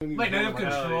you like, they have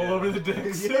control over the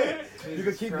dicks. Yeah. You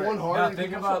can keep one hard. Now and think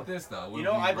keep about one this though. You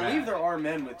know, I believe there are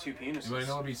men with 2 penises. You wanna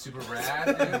know what would be super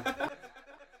rad?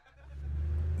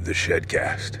 The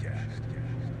Shedcast.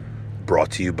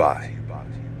 Brought to you by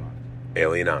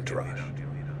Alien Entourage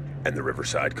and the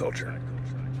Riverside Culture.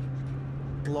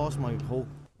 lost my whole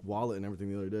wallet and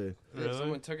everything the other day. Really?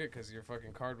 Someone took it because your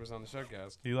fucking card was on the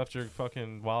Shedcast. You left your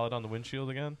fucking wallet on the windshield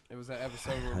again? It was that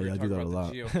episode where Hey, we I were do talking that about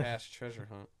a the lot. geocache treasure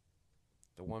hunt.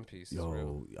 The One Piece is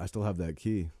real. I still have that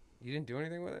key. You didn't do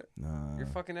anything with it? Nah. You're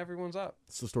fucking everyone's up.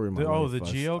 It's the story of my Oh, life. the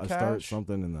I start geocache?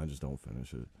 something and I just don't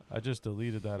finish it. I just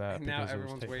deleted that app. And now because it was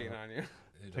everyone's taking waiting up- on you.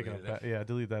 Taking up that, yeah,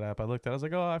 delete that app. I looked at it. I was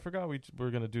like, oh, I forgot we were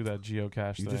going to do that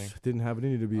geocache You thing. just didn't have it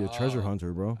in you to be a treasure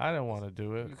hunter, bro. I didn't want to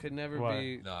do it. You could never Why?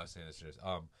 be. No, I'm saying this serious.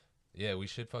 Yeah, we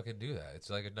should fucking do that. It's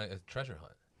like a treasure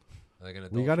hunt. Like an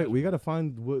adult We treasure gotta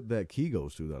find what that key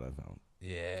goes to that I found.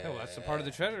 Yeah. Oh, that's the part of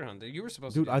the treasure hunt that you were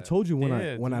supposed Dude, to do. I that. told you when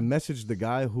Yeah, I messaged the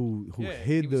guy who Yeah,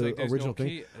 hid he was the like, "There's original no thing.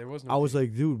 key." There was no I was key.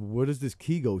 like, dude, where does this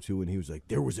key go to? And he was like,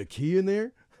 there was a key in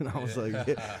there. And I was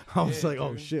like,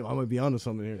 oh shit, I might be onto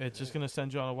something here. It's just going to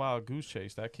send you on a wild goose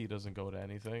chase. That key doesn't go to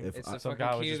anything. If It's I- the Some fucking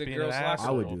guy was key to just the being an girl's locker. I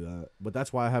would asshole. do that, but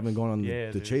that's why I haven't gone on Yeah,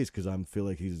 the dude. chase because I feel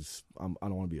like I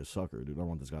don't want to be a sucker, dude. I don't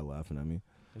want this guy laughing at me.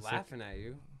 It's like- laughing at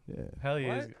you. Yeah. hell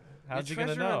yeah. What? How's he You're going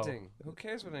to treasure know? hunting. Who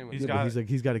cares what anyone He's says? Yeah, got but it. he's like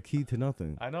he's got a key to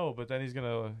nothing. I know, but then he's going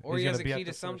to. Or he has a be key at to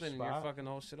the something first and you're spot. fucking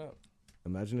the whole shit up.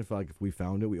 Imagine if we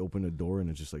found it, we opened a door and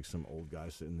it's just like some old guy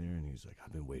sitting there and he's like,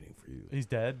 I've been waiting for you. He's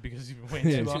dead because you've been waiting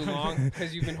Yeah, too too long. long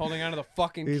because you've been holding on to the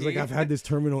fucking He's key. like, I've had this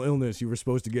terminal illness. You were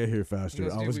supposed to get here faster.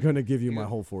 goes, I "Dude, was we- gonna give you he my goes-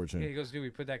 whole fortune. Yeah, he goes, dude,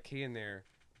 we put that key in there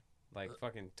like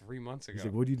fucking 3 months ago. He's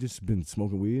like, what, you just been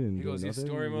smoking weed and He goes, doing the nothing?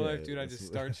 story of my Yeah, life, dude, I that's-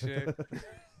 just start shit.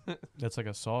 That's like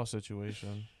a Saw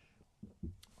situation.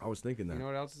 I was thinking that. You know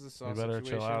what else is a saw You better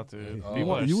situation? chill out, dude. Oh,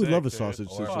 People are you would sick, love a dude. sausage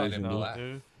Or Men situation, in dude. Black.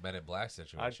 Dude. Men in Black I'd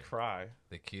situation. cry.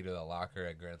 The key to the locker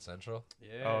at Grand Central.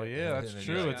 Yeah. Oh, yeah, And that's then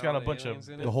true. you It's got a got bunch of aliens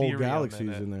in it. The whole Ethereum galaxy's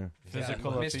it. in there.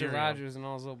 Physical Mr. Ethereum. Rogers and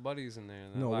all his little buddies in there.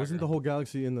 in that No, wasn't locker. the whole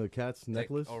galaxy in the cat's Like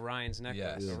necklace? Oriion's necklace,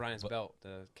 Yes. Yeah. Orion's But- belt,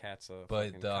 the cat's But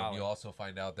fucking collar. you also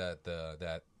find out that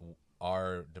that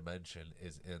our dimension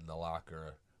is in the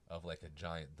locker of like a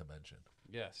giant dimension.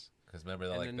 Yes. Because remember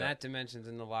that And like then that dimension's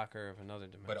in the locker of another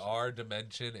dimension. But our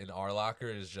dimension in our locker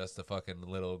is just a fucking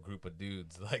little group of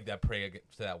dudes like that pray to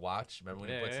that watch. Remember when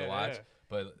he puts the watch? yeah.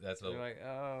 But that's You're like,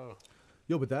 oh.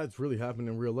 Yo, but that's really happened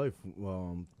in real life.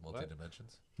 multi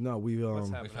dimensions. No, we What's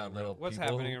We happening? found little What's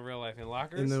people happening in real life in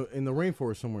lockers? in the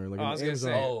rainforest somewhere, like Oh, I in was the gonna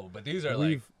Amazon. say- Oh, but these are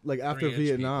Like after 3-inch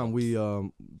Vietnam,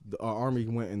 people. our army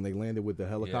went and they landed with the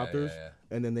helicopters, yeah.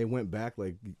 and then they went back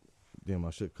like, damn, my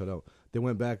shit cut out. They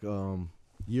went back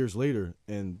years later,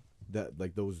 and that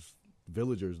like those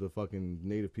villagers, the fucking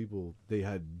native people, they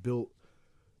had built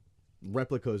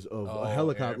replicas of a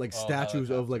helicopter, like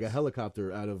statues of like a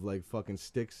helicopter out of like fucking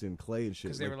sticks and clay and shit.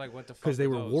 Because they were like, what the fuck? because they are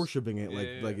were those? worshiping it,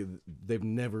 Yeah, like yeah. they've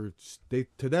never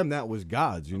to them that was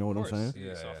gods. You know what I'm saying?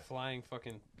 You saw flying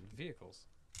fucking vehicles.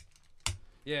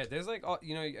 Yeah, there's like, all,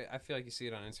 you know, I feel like you see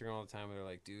it on Instagram all the time where they're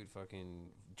like, dude, fucking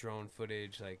drone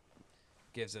footage, like,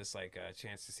 gives us like a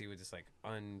chance to see what this like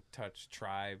untouched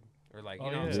tribe or like,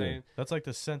 you know what I'm saying? That's like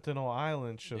the Sentinel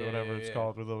Island shit or whatever it's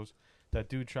called, where that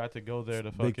dude tried to go there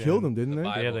to fucking. They killed him, didn't they?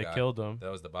 Yeah, they killed him.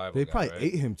 That was the Bible. They guy, probably right?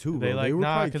 ate him too. They bro. like they were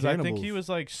nah, because because I think he was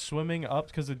like swimming up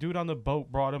because the dude on the boat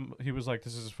brought him. He was like,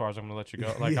 "This is as far as I'm gonna let you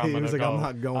go." Like Yeah, I'm he gonna was like, go. "I'm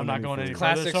not going I'm not any going any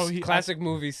further." further." Classic, classic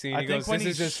movie scene. I He think goes, when this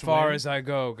he is as far swam- as I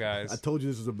go, guys. I told you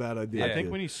this was a bad idea. Yeah. I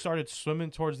think when he started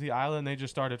swimming towards the island, they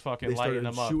just started fucking They started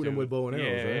lighting him up, shooting him dude. with bow and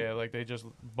arrows, Yeah, right? yeah, like they just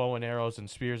bow and arrows and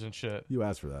spears and shit. You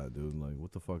asked for that, dude. Like,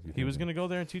 what the fuck? He was gonna go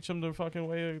there and teach him the fucking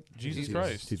way of Jesus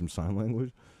Christ. Teach him sign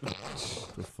language.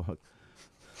 What the fuck?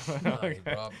 He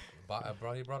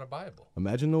brought a Bible.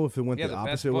 Imagine though if it went Yeah, the the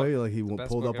best opposite way, book. like he The best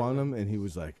pulled book up on ever. him and he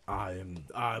was like, I'm the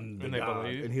And they god,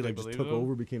 believe- and he they like just believe took him?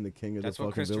 over, became the king of That's the what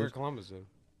fucking Christopher village. Columbus did.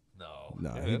 No.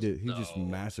 No, Yeah, he it did. He No. just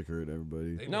massacred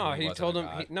everybody. They- No, He he wasn't told a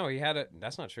him. god. He had a.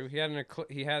 That's not true. He had a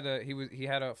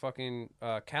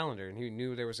calendar, and he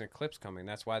knew there was an eclipse coming.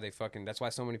 That's why That's why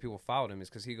so many people followed him. Is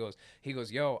because he goes,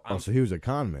 yo, Oh, so he was a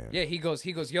con man. yeah. He goes,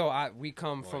 yo, we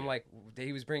come from like.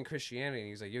 He was bringing Christianity. And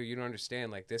he's like, yo, you don't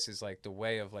understand. Like this is like the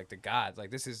way of like the gods. Like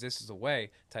this is the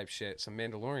way type shit. Some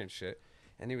Mandalorian shit.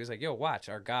 And he was like, yo, watch,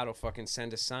 our God will fucking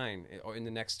send a sign in the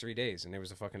next 3 days. And there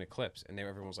was a fucking eclipse. And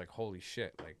everyone was like, holy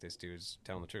shit, like this dude's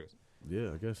telling the truth.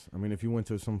 Yeah, I guess. I mean, if you went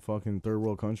to some fucking third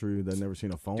world country that never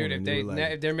seen a phone, Dude, and if you were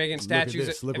like, they're making "Look at statues,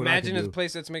 this, look what I imagine can a do."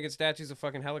 place that's making statues of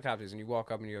fucking helicopters, and you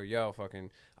walk up and you go, yo, fucking,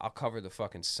 I'll cover the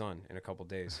fucking sun in a couple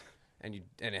days. And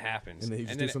it happens. And then you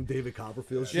just do some David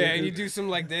Copperfield shit. yeah, and you dude. do some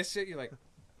like this shit, you're like,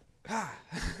 Hell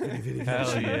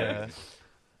yeah.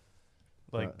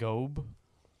 Like Gobe.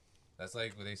 That's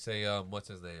like when they say, what's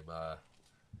his name?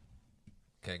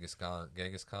 Genghis Khan.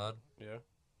 Genghis Khan. Yeah.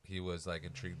 He was like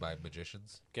intrigued by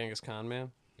magicians. Genghis Khan,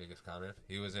 man. Genghis Khan.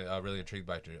 He was really intrigued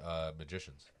by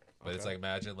magicians. But it's like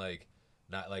imagine like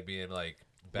not like being like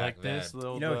back Like then. this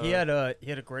little. You know, he had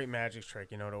a great magic trick.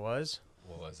 You know what it was?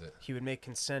 What was it? He would make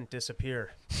consent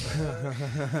disappear.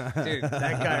 Dude,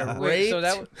 That guy raped. wait, so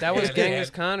that was Yeah, Genghis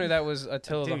and- Khan or that was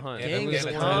Attila the Dude, Hun? and- Genghis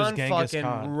and- Khan Genghis fucking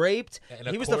Khan. raped. And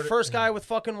a He was the quarter- first guy with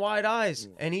fucking wide eyes,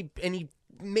 and he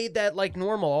made that like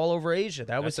normal all over Asia.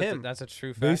 That was him. That's a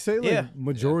true fact. They say like Yeah.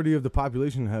 majority of the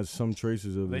population has some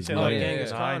traces of They his say Oh, like yeah,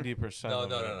 Genghis Khan. 90%. No.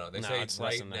 of it. They No, say it's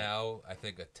less right than that. now, I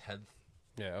think a tenth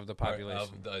Yeah, of the part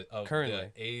population. of Currently.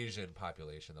 the Asian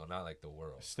population, though, not like the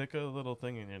world. Stick a little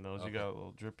thing in your nose. You Okay. got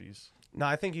little drippies. No,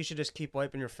 I think you should just keep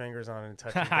wiping your fingers on it and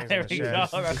touching things There in the we go. shed.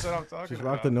 That's what I'm talking Just about.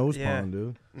 rock the nose Yeah. pond,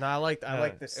 dude. No, I like the It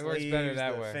works sleeves, better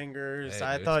that the way. fingers. Hey,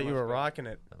 I dude, thought it's you much were better. rocking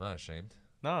it. I'm not ashamed.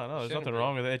 No, there's Shouldn't nothing be.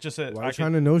 wrong with it. It just Why are you I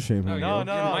trying to nose shame No, him? No,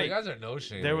 bro? no. You guys are no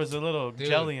shame. There was a little Dude.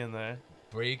 jelly in there.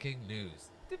 Breaking news.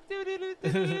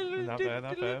 Not bad,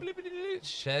 not bad.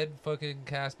 Shed fucking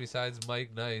cast besides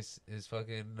Mike Nice is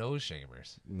fucking nose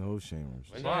shamers. No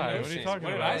shamers. When Why? did I What are you know talking What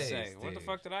did about? I say? What the Steve.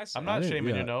 fuck did I say? I'm not I didn't- shaming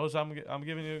yeah. your nose. I'm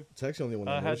giving you Tech's the only one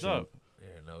that heads knows up. Yeah,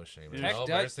 no shamers. Tech No,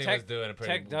 does- Mercy Tech- was doing a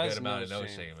pretty Tech does good amount of nose nose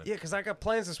shame. shaming. Yeah, because I got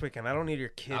plans this weekend. I don't need your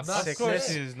kids' I'm not Of course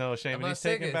sickness. he's no shame, I'm and not he's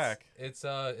sick, taking back. It's He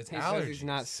allergies. says he's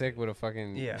not sick with a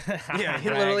fucking. Yeah, yeah. He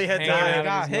Rag literally had hanging out to of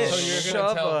got his hit. So nose. you're gonna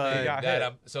shove tell a- me got that hit.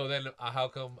 I'm. So then, how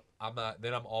come I'm not?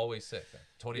 Then I'm always sick.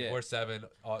 24/7.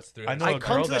 It's 300. I know I a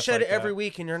come girl to the that's shed like that. every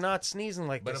week, and you're not sneezing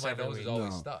like But this my every nose week. is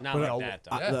always No. stuck. Not But like that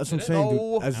though. Yeah. that's what I'm it saying,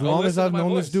 No. dude. As Go long as listen to I've my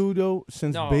known this voice. dude, though,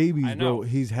 since No, babies, I bro, know.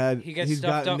 he's Gets got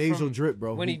stuffed up nasal from- drip,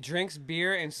 bro. When he drinks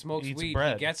beer and smokes Eats weed,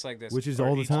 bread. he gets like this. Which is Or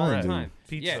all the eats time, bread. dude.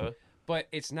 Pizza. Yeah. But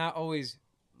it's not always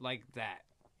like that.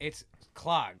 It's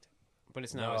clogged, but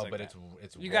it's not always No, like but that.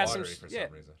 it's You got some watery for yeah.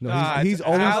 some reason. No, Nah, he's it's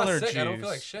always. I'm not allergies. sick, I don't feel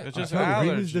like shit. It's I'm just telling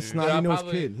you, he was the allergies. snotty Yeah, nosed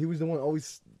probably- kid. He was the one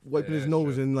always wiping Yeah, his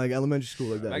nose true. in like elementary school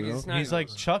like that. Like, You know? it's not- He's like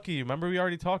Chucky. Remember we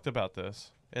already talked about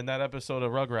this in that episode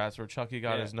of Rugrats where Chucky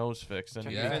got Yeah. his nose fixed and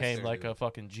Chucky he Yes. became like a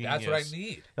fucking genius. That's what I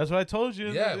need. That's what I told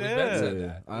you. Yeah, we've been said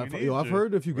that. I've, We need I've to.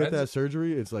 heard if you get Red's- that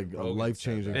surgery, it's like a Rogan life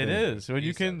changing. said It that. is. When He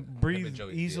you said can that. Him breathe and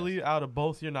Joey easily Diaz. out of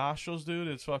both your nostrils, dude,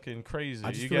 it's fucking crazy. I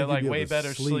just You feel get like like you'd be way able to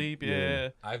better sleep, sleep. yeah. Yeah.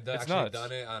 I've It's actually nuts.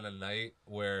 done it on a night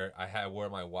where I wore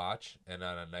my watch, and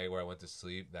on a night where I went to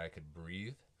sleep that I could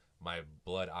breathe, my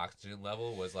blood oxygen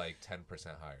level was like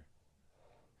 10% higher.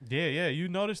 Yeah. You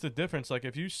notice the difference. Like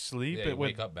if you sleep, Yeah, it you would.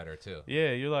 wake up better too.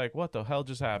 Yeah, you're like, what the hell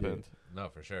just happened? No,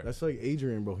 for sure. That's like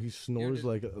Adrian, bro. He snores just-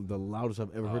 like the loudest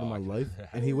I've ever heard in Oh, my I can- life,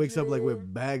 and he wakes up like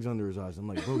with bags under his eyes. I'm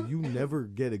like, bro, you never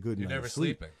get a good You're night's never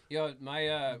sleep. sleeping. Yo,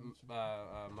 my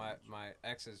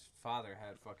ex's father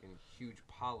had fucking huge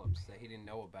polyps that he didn't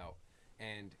know about,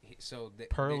 and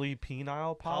Pearly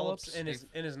penile polyps. polyps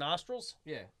in his nostrils.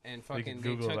 yeah, and We can fucking they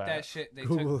Google took that that. shit. They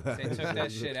Google took they that. took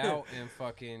that shit out, and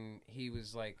fucking he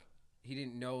was like, he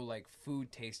didn't know like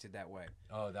food tasted that way.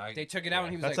 Oh, They took it out,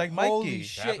 and he was That's like, like Mikey. holy That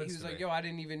shit. He happens was to like, me. yo, I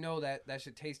didn't even know that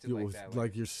shit tasted Yo, like it's that.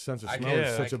 like your sense of I smell can't-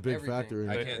 is such a like big everything. factor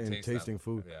I in, can't in taste tasting that.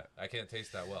 food. Yeah, I can't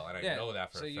taste that well, and I yeah, know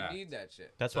that for so a you fact. need that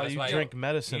shit. That's So why that's you why drink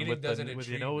medicine Eating with doesn't your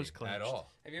intrigue nose me clenched. at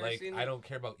all. Have you ever Like seen I the- don't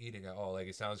care about eating at all. Like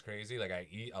it sounds crazy. Like I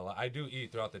eat a lot. I do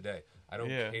eat throughout the day. I don't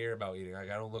Yeah. care about eating.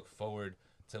 Like I don't look forward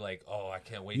to like, oh, I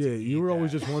can't wait Yeah, to eat you were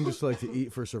always that. just one just like to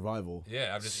eat for survival.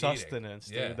 Yeah, I'm just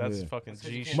Sustenance, eating. dude. Yeah. That's Yeah. fucking That's 'cause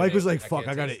G you shit. can't Mike was like, I "Fuck,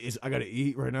 can't I gotta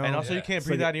eat right now." And also, Yeah. you can't It's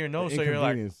breathe like out of your nose, the so you're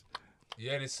like, inconvenience.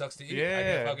 Yeah, and it sucks to eat. I Yeah.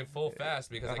 get fucking full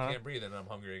fast because I Uh-huh. can't breathe and I'm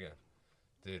hungry again.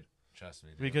 Dude, trust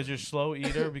me. Dude. because you're slow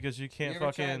eater, because you can't You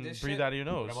ever tried fucking this breathe shit? out of your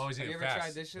nose. I'm always Have eating you ever tried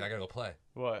fast. this shit? I gotta go play.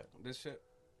 What? This shit,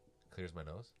 Clears my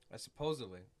nose.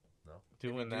 supposedly. If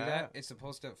you Doing do that? it's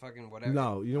supposed to fucking whatever.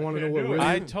 No, you don't want to know can't what do it. really.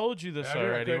 I told you this Yeah, I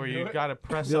already, couldn't where do you it. gotta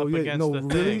press Yo, up yeah, against no, the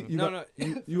really, thing. you, No, got-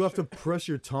 no. you have to press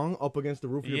your tongue up against the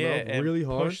roof of your Yeah, mouth and really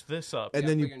hard, push this up. and Yeah,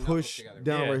 then put you your knuckles push together.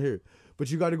 down Yeah. right here.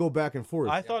 But you got to go back and forth.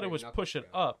 I thought put it your was knuckles push it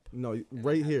together. up. No,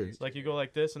 right here. Like you go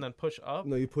like this and then push up.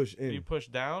 No, you push in. You push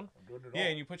down. Yeah,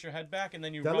 and you put your head back and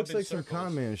then you That rub looks in like some circles.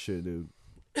 con man shit, dude.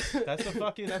 That's the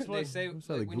fucking. That's They what. say What's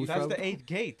that, like when you goose That's Goosebumps? the 8th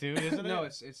gate, dude, isn't it? No,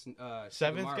 it's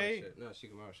Seventh Shikamaru gate? shit. No,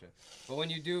 Shikamaru shit. But when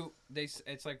you do,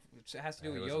 it's like it has to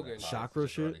do with It yoga. wasn't and that shit. Chakra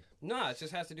It's just shit? runny. No, it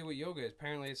just has to do with yoga.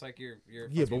 Apparently, it's like your Yeah,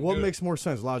 but fucking- what do it. makes more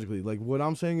sense logically? Like what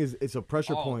I'm saying is, it's a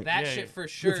pressure oh, point. that Yeah, shit yeah. for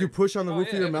sure. If you push on the Oh, roof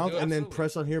yeah, of your that mouth would do, and then absolutely.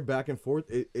 press on here back and forth,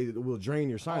 it will drain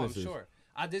your Oh, I'm sinuses. sure.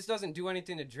 This doesn't do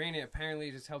anything to drain it. Apparently,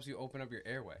 it just helps you open up your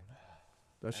airway.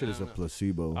 That shit I is a don't know.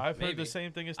 placebo. I've heard Maybe. the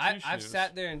same thing as two I've shoes.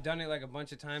 sat there and done it like a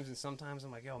bunch of times, and sometimes I'm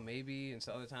like, yo, maybe, and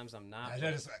so other times I'm not. I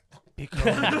but- just like,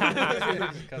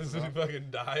 Cuts he off.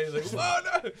 fucking dies. Like,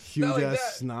 oh no, Huge not like ass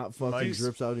that. snot fucking Mike's-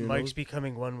 drips out of your Mike's nose.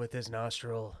 becoming one with his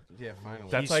nostril. Yeah, finally.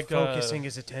 That's He's like, focusing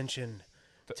his attention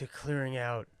to clearing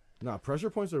out. Nah, pressure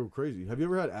points are crazy. Have you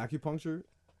ever had acupuncture?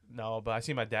 No, but I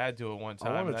seen my dad do it one I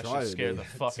time. wanna And that try shit it, scared dude. the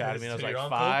fuck out of me. I was To like your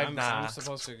uncle? 5. I'm Nah.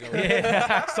 supposed to go.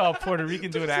 Yeah, I saw a Puerto Rican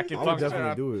doing I would acupuncture.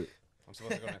 definitely do it. I'm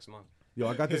supposed to go next month. Yo,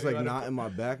 I got this like knot in my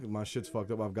back. My shit's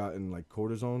fucked up. I've gotten like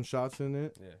cortisone shots in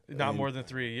it. Yeah. Not more than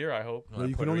 3 a year, I hope. No, you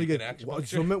can Puerto only Rican get. Well,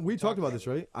 acupuncture? so we talked about this,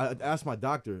 right? I asked my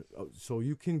doctor. So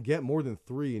you can get more than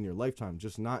 3 in your lifetime,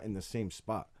 just not in the same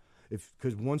spot.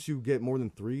 Because once you get more than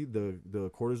 3, the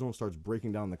cortisone starts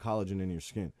breaking down the collagen in your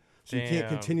skin. So you can't Damn.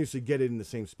 continuously get it in the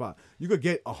same spot. You could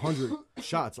get 100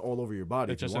 shots all over your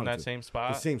body. It's if you just in wanted that to. same The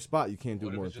spot. same spot. You can't do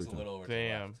What if more it's than just 3 a times. little over to the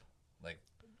Damn. left? Like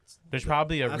There's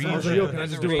probably a That's what I was region. like, yo, can I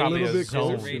just do There's a probably little a bit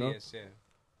zone. closer? You know? Radius, yeah.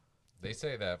 they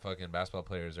say that fucking basketball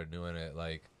players are doing it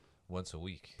like once a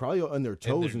week. Probably on their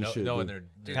toes and no, shit. No, dude. in their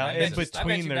Dude, Hell, I in bet you- between I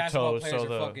bet you their basketball toes, players so are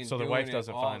the- fucking so the doing wife it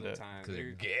doesn't all find the it. time, Because they're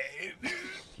dude. gay.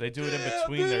 They do it in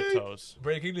between their toes.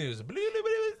 Breaking news.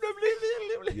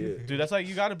 Yeah. Dude, that's like,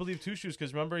 you got to believe two shoes,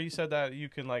 because remember he said that you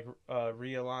can like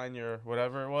realign your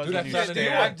whatever it was. Dude, and I you found a stare- new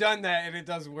Dude, one. I've done that and it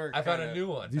does work. I found a kinda. new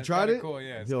one. You That's tried kinda it? Cool,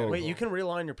 yeah. It's Yo. kinda Wait, cool. you can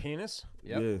realign your penis?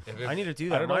 Yep. Yeah. If it- I need to do I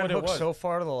that. don't know Mine what it hooks was. so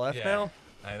far to the left Yeah. now.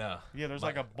 I know. Yeah, there's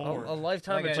like a A board.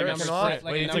 lifetime Like of a jerking number off. six-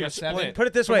 like Wait, a it's number like a seven. split. Put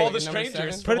it this From way. all the Number strangers.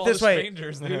 seven? Put it from all this the way.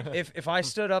 strangers, dude. If I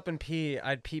stood up and pee,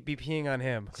 I'd be peeing on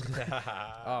him.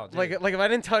 Oh, dude. Like if I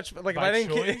didn't touch, like if By I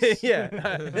didn't, choice? yeah.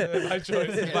 My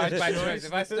choice. Yeah, by by choice. choice.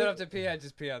 If I stood up to pee, I'd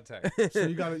just pee on tech. So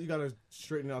you gotta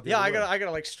straighten out. The Yeah, other I way. gotta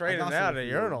like straighten it out of the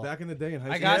urinal. Back in the day in high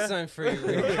school. I got Yeah. something for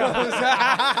you.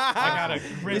 I got a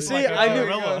grip You see, like a I knew,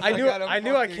 gorilla. I knew, got a I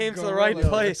knew I fucking came to the right gorilla.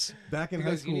 place. Back in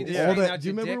high Because you school, need to all straighten that. out Do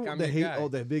you your remember dick, I'm the your guy.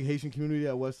 that big Haitian community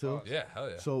at West Hill? Yeah, hell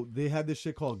yeah. So they had this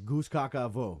shit called goose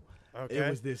cacavo. Okay. It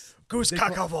was this Goose they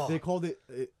cacavo. They called it.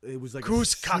 It was like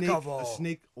Goose a snake, cacavo. a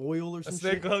snake oil or some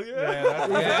Snake, shit. yeah. Yeah,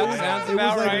 that's Yeah, sounds It was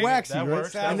about like right. waxy, That right?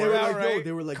 works. And they Sounds were about like, yo, right.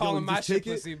 they were like, Calling yo, you my just shit take it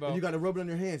placebo. and you gotta rub it on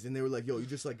your hands. And they were like, yo, you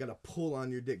just like gotta pull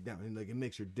on your dick down, and like it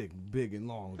makes your dick big and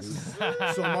long, dude.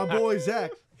 So my boy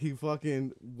Zach, he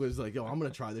fucking was like, yo, I'm gonna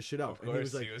try this shit out. Of And he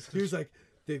was course like, he was.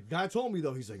 the guy told me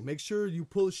though, he's like, make sure you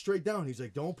pull it straight down. He's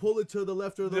like, don't pull it to the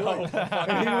left or the right.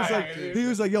 And he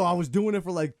was like, yo, I was doing it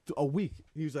for like a week.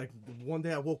 He was like, one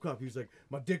day I woke up, he was like,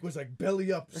 my dick was like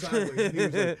belly up sideways.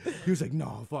 And he was like,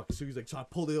 no, fuck. So he's like, so I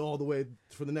pulled it all the way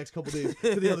for the next couple days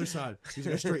to the other side. He's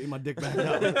gonna straighten my dick back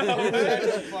out.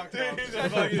 Fuck up.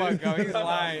 He's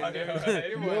lying,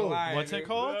 dude. You were lying, What's it dude.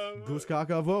 called? Goose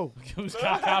cacavo. Goose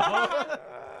cacao.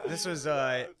 This was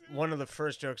one of the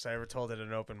first jokes I ever told at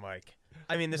an open mic.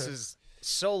 I mean, this is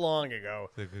so long ago.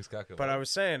 The goose cock. But I was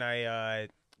saying, I've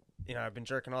been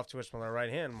jerking off too much with my right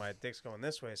hand. My dick's going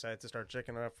this way, so I had to start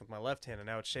jerking off with my left hand, and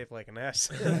now it's shaped like an S.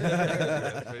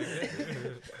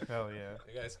 Hell yeah.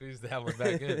 You gotta squeeze that one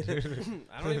back in. Dude.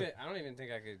 I don't even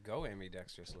think I could go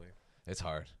ambidextrously. It's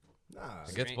hard. Nah,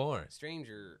 It gets boring.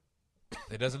 Stranger.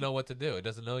 It doesn't know what to do. It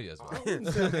doesn't know you as I well. wouldn't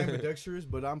say I'm ambidextrous,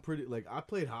 but I'm pretty like I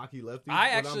played hockey lefty. I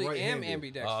but actually I'm am right-handed.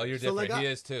 ambidextrous. Oh, you're So, different. like, He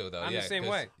is too, though. I'm the yeah, same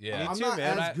 'cause- way. Yeah. I'm too, not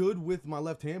man. as good with my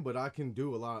left hand, but I can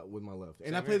do a lot with my left.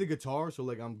 And I Same play here. the guitar, so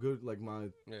like I'm good. Like my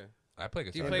Yeah. I play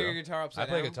guitar. Do you play bro. your guitar upside I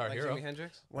play down? Guitar like Hero. Jimi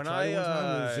Hendrix? When tried it one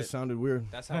time, I it just sounded weird.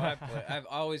 That's how I play. I've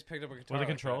always picked up a guitar. With a like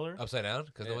that. controller? Upside down?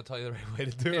 Because no Yeah. one tell you the right way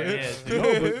to do Yeah, it. yeah,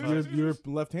 No, but you're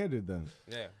left-handed then.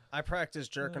 Yeah. I practice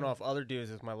jerking off other dudes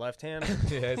with my left hand.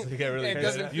 Yeah, so you get really It good.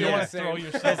 doesn't You don't Yeah. want to throw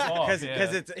yourself off. Because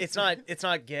Yeah. it's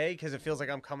not gay because it feels like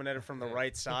I'm coming at it from the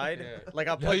right side. Yeah. Like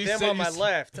I'll No, put you them said on you my s-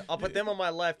 left. I'll put them on my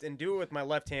left and do it with my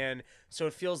left hand, so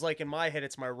it feels like in my head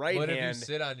it's my right What if you hand.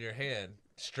 sit on your hand,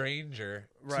 stranger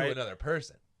Right. to another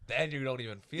person? Then you don't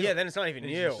even feel Yeah, it. then it's not even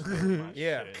It's you. just so much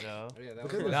Yeah. shit, no? Yeah, that But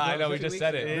was then Nah, I know, we 2 just weeks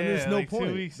said ago. it. Then there's no like 2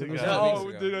 point. weeks Then ago. there's no- Oh,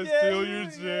 weeks did ago. I steal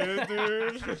your shit,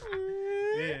 dude?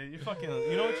 Yeah, you fucking.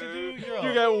 You know what you do?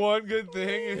 You got one good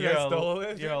thing and you you're stole a,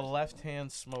 it. you're a left-hand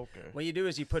smoker. What you do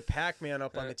is you put Pac-Man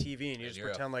up on the TV and you just you're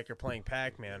up. pretend like you're playing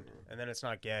Pac-Man, and then it's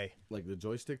not gay. Like the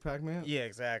joystick Pac-Man. Yeah,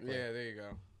 exactly. Yeah, there you go.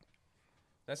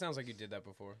 That sounds like you did that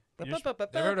before. Never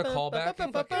heard of callback,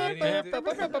 you fucking idiot?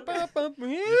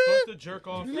 You're supposed to jerk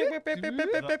off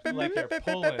like you're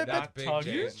pulling, That's not Big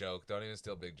tugging. Jay's joke. Don't even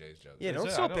steal Big J's joke. Yeah, Is don't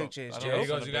it? steal I Big don't- J's I don't joke. know He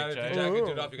goes, if you it's a gotta Big jack J.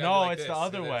 it off. You gotta No, do like it's this, the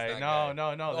other and then way. it's No, not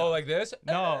no, no. gay. Oh, like this?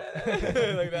 No. Like That's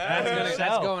that? That's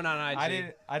yourself. going on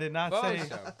IG. I did not Phone say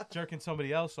show. jerking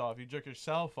somebody else off. You jerk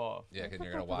yourself off. Yeah, because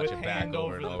you're gonna watch With it back hand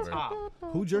over over and the over. top.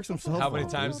 Who jerks himself? How many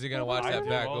off, times is dude? he gonna watch I that do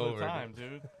back all over? the time,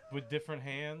 dude. With different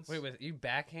hands. Wait, you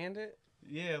backhand it?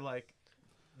 Yeah, like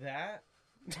That?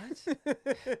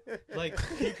 Like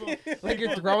people, Like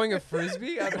you're throwing a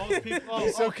frisbee? most people.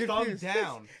 I'm so thumb confused.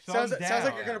 down. Sounds Thumb like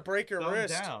down. you're gonna break your Thumb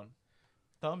wrist. down.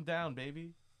 Thumb down,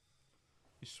 baby.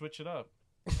 You switch it up.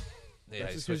 Yeah,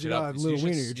 That's you just switch because you it up. got a little should-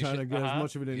 wiener. You're you trying to should- get as uh-huh.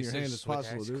 much of it in You your should hand as switch-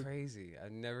 possible, That's dude. crazy. I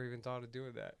never even thought of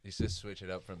doing that. You should switch it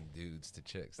up from dudes to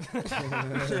chicks.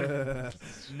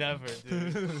 Never,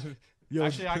 dude. Yo,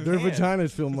 Actually, I their can.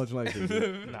 vaginas feel much like this.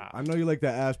 Dude. Nah. I know you like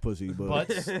that ass pussy, but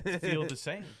Butts feel the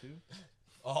same, dude.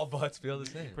 All butts feel the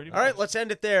same. Pretty All right, much. let's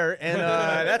end it there, and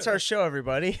that's our show,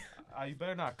 everybody. You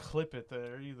better not clip it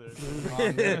there either. Oh,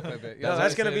 I'm gonna clip it. No,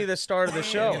 that's gonna be the start of the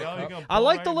show. You know, you're gonna I blow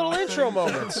like the right little off. intro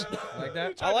moments. Like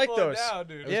that? I like those.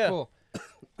 It was Yeah. cool.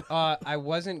 I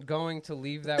wasn't going to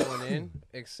leave that one in,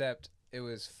 except it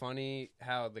was funny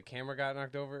how the camera got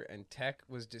knocked over and Tech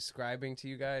was describing to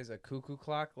you guys a cuckoo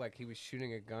clock like he was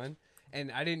shooting a gun.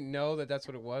 And I didn't know that that's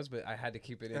what it was, but I had to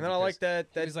keep it in. And then I like that.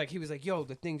 He was like, yo,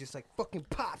 the thing just like fucking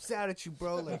pops out at you,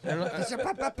 bro. Like, And, it's like,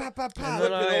 pop, pop, pop, pop, pop.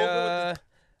 And then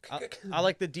I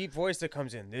like the deep voice that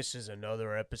comes in. This is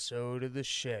another episode of the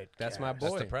Shed. That's my That's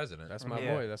boy. the president. That's my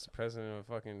Yeah. boy. That's the president of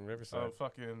fucking Riverside. Oh,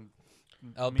 fucking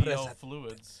El Mio President.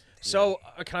 fluids. So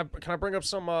can I bring up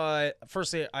some?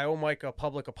 Firstly, I owe Mike a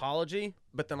public apology,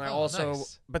 but then I Oh, also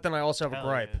nice. have a Hell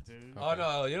gripe. yeah, dude. Oh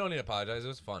no, you don't need to apologize. It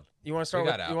was fun. You want to start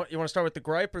We with got you want to start with the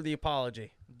gripe or the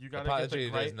apology? You gotta Apology get the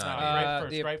does gripe. not Nah, need gripe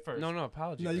first. the- Gripe first. No,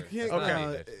 apology. no, you first. can't.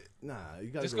 Okay. Nah, you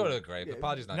gotta Just go to the gripe. The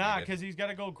apology's not Nah, needed. because he's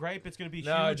gotta go gripe. It's gonna be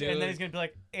No, huge, and dude. then he's gonna be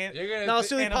like, You're gonna No, let's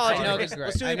do the and apology. I'm I know sorry. this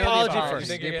Let's do I the know apology apology. first.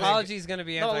 think The you're gonna- apology is going to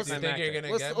be No, let's- You think you're anticlimactic.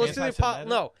 gonna Let's get do me? the anti-Semitic?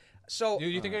 no. So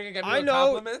Dude, you think you're gonna get me I with know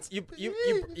compliments?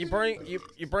 you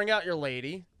bring out your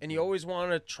lady, and you always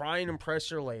want to try and impress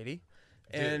your lady.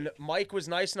 And Mike was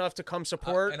nice enough to come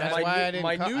support and That's my why new, I didn't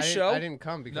my come. new I didn't, show. I didn't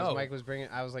come because No. Mike was bringing.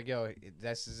 I was like, "Yo,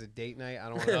 this is a date night. I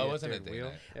don't want to." No, it wasn't a date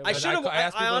night. I should have. I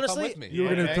asked I people to come honestly, with me. You were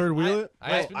gonna Okay. third wheel it.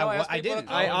 I asked people I to didn't.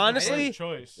 come. I honestly- First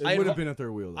choice. It I would invi- have been a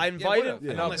third wheel. I Yeah, invited. would've.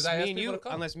 Yeah. No, Unless 'cause I asked me and people you, to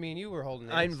come. unless me and you were holding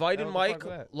hands. I invited Hell, what the Mike, fuck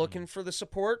was that? looking for the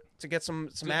support to get some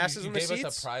Dude, asses you in the gave seats.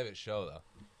 us a private show though.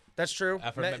 That's true.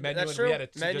 After Me- Menuhin, that's true. we had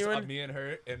just Menuhin. me and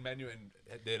her, and Menuhin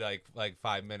did like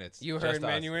 5 minutes. You just heard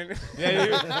us. Menuhin?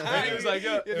 Yeah, he was like,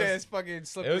 yo, Your it man's was, fucking it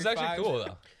slippery was actually five. cool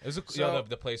though. It was So,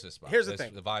 the place was spot. here's the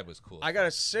thing. The vibe was cool. I got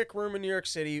a sick room in New York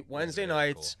City Wednesday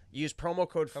very nights. Use promo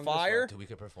code Come this FIRE. Dude, we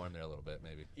could perform there a little bit,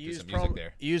 maybe. Do Use, some music prom-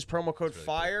 there. use promo code It's really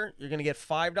FIRE. You're gonna get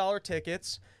 $5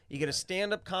 tickets. You get a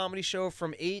stand-up comedy show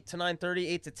from 8 to 9:30,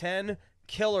 8 to 10.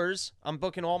 Killers. I'm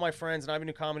booking all my friends, and I've been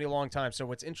doing comedy a long time. So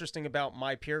what's interesting about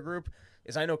my peer group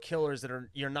is I know killers that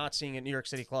you're not seeing at New York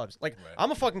City clubs. Like Right.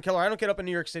 I'm a fucking killer. I don't get up in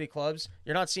New York City clubs.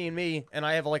 You're not seeing me, and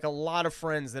I have like a lot of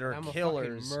friends that are I'm a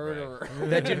killers fucking murderer.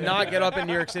 that do not get up in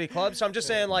New York City clubs. So I'm just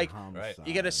saying, like, Right.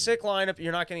 you get a sick lineup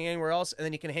you're not getting anywhere else, and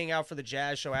then you can hang out for the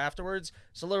jazz show afterwards.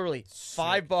 So literally,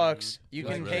 $5, you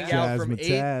can like hang that? out from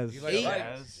Jazzmatazz. eight, like eight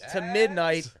jazz? to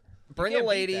midnight. Bring a can't beat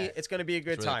lady. that. It's gonna be a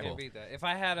good It's really time. cool. Beat that. If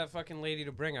I had a fucking lady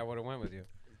to bring, I would have went with you.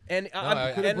 And No,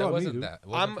 I'm could've and, brought it me, wasn't dude. that. It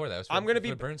wasn't for that. It was for, I'm gonna for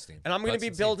be Bernstein. and I'm gonna Butts be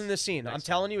and building seats. this scene. I'm Next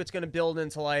telling you, it's gonna build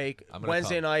into like I'm gonna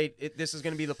Wednesday come. night. This is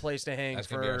gonna be the place to hang That's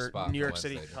gonna be our for spot New for York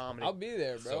City Wednesday, dude. comedy. I'll be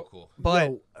there, bro. So cool.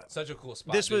 But Yo, Such a cool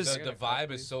spot. This dude. was- the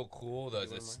vibe is so cool.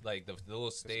 Like the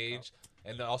little stage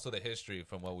and also the history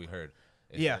from what we heard.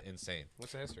 Is Yeah. insane.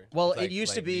 What's the history? well, It's it like-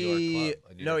 used to like New York be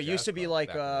club, a New no, York it used jazz to be club like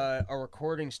back in the a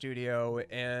recording studio,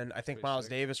 and I think Pretty Miles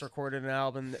sick. Davis recorded an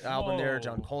album there.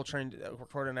 John Whoa. Coltrane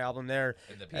recorded an album there.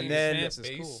 And the And base- then- the Dance is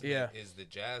cool. basement Yeah. is the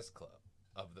jazz club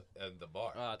of the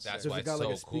bar. Oh, it's That's sick. why Does it it's got,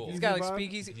 like, so a cool. speakeasy? It's got like vibe?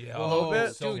 speakeasy. Yeah, A little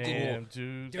bit. Dude, Damn,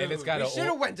 dude. And it's got we a should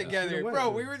have went together, should've went, bro.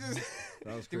 dude. We were just.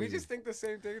 That was Did we crazy. just think the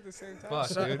same thing at the same time? Fuck,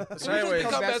 So- dude. so anyways-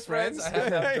 become best friends. I have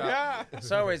that drop. yeah.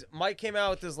 So anyways, Mike came out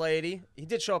with his lady. He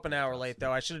did show up an hour late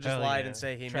though. I should have just Hell lied yeah. and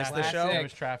say he Traffic. missed the show. It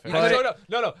was traffic. I showed up.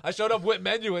 No. I showed up with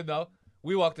Menuhin though.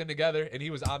 We walked in together and he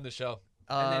was on the show.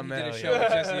 And then he did a man. show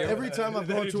with just you. Every time I've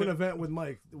gone to an event with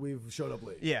Mike, we've showed up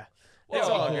late. Yeah, it's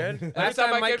all good. Every Last time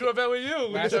time I Mike- came to an event with you,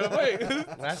 we Last- showed up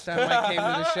late. Last time Mike came to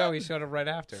the show, he showed up right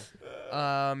after.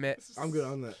 I'm good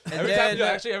on that. And Every then,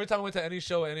 time, every time I went to any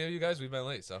show, any of you guys, we've been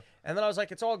late. So and then I was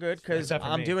like, it's all good because Except for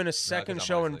I'm me. doing a 'cause second I'm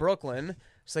show always in late. Brooklyn,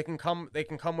 so they can come. They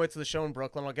can come with to the show in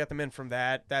Brooklyn. I'll get them in from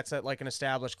that. That's at like an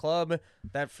established club.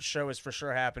 That show is for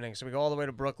sure happening. So we go all the way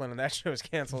to Brooklyn, and that show is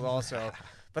canceled also.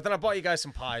 But then I bought you guys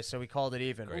some pie, so we called it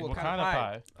even. Great. What kind of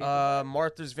pie?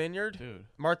 Martha's Vineyard. Dude.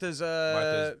 Martha's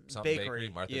Martha's something bakery.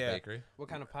 Martha's yeah. Bakery. What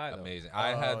kind of pie, though? Amazing. I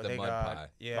had the they mud got- pie.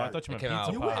 Yeah. Oh, I thought you It meant came out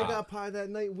pizza You with went and pie. got pie that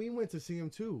night. We went to see him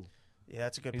too. Yeah,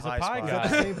 that's a good He's pie a pie spot. guy.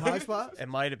 Is that the same pie spot? It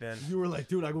might have been. You were like,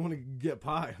 dude, I want to get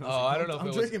pie. And I was Oh, like, I don't know if I'm it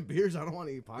was- drinking beers. I don't want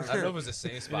to eat pie. I don't know if it was the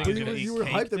same spot. think You he's were, gonna you eat were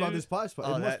cake, hyped about dude? this pie spot.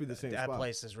 Oh, It must be the same that spot.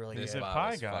 place is really This good. a spot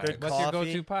pie was guy. fucking- Good What's your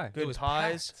coffee, go-to pie? It good was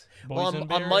pies. packed. Well, on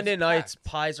Boysenberry's Monday nights, packed.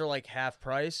 pies are like half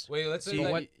price. Wait, let's So say you,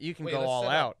 like, you can wait, go let's all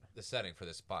set up out. the setting for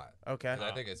this spot. Okay. 'Cause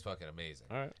I think it's fucking amazing.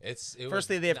 All right.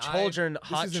 Firstly, they have children,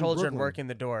 hot is in children Brooklyn. working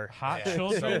the door. Hot Yeah,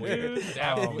 children, so weird. dude.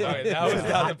 That, Oh, okay, that was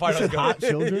not the part I was going. Hot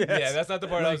children? Yeah, that's not the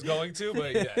part I was going to,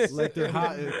 but yes. Like they're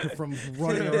hot from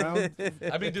running around.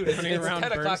 I mean, dude, it's Running 10 around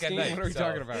o'clock at Bernstein? night. What are we so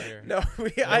talking about here? No,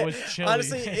 It was chilly.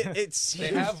 honestly, it seems.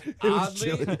 They have was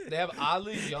chilly.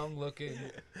 oddly young looking.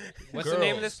 What's the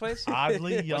name of this place?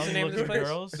 Oddly What's the name of this young-looking place?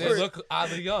 girls. They look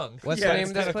oddly young. What's Yeah, the name It's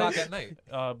of this 10 o'clock place? at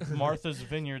night. Martha's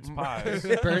Vineyards pies.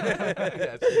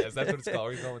 Yes, that's what it's called.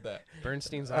 We're going with that.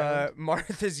 Bernstein's Island.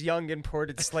 Martha's young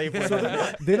imported slave So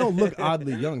women. they don't look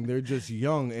oddly young. They're just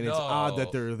young, and it's No. odd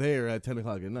that they're there at 10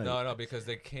 o'clock at night. No, because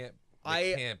they can't. I-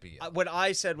 They can't be. What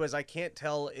I said was I can't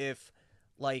tell if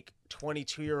like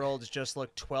 22-year-olds just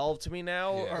look 12 to me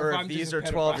now, Yeah. or Or if if I'm these just a are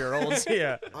pedophile. 12-year-olds.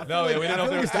 Yeah. No, we don't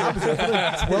know if it's the opposite. I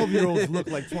feel like 12-years look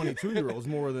like 22-years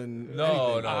more than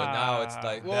No, anything. now it's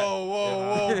like.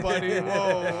 whoa, buddy,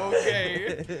 whoa,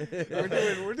 okay.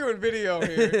 we're doing video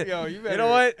here. Yo, you better. You know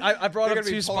what? I brought They're up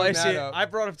gonna be too pulling spicy. that up. I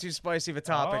brought up too spicy of a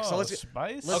topic. So Oh, let's.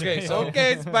 spicy. Okay, so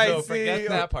Okay, spicy. So forget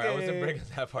that part. I okay. wasn't bringing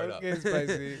that part Okay, up.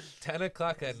 spicy. 10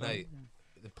 o'clock at night,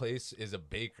 the place is a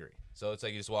bakery. So it's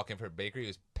like you just walk in for a bakery. It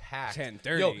was packed.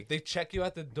 10:30. Yo, they check you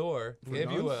at the door,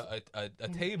 give you a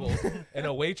table, and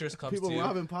a waitress comes People to you,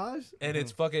 robbing pies? and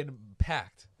it's fucking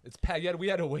packed. It's packed. We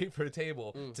had to wait for a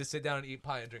table to sit down and eat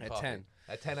pie and drink At coffee. 10.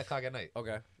 At 10 o'clock at night.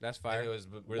 Okay, that's And fire. it was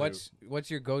really,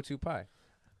 What's your go-to pie?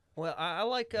 Well, I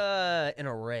like an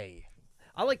array.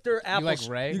 I like their apple. You like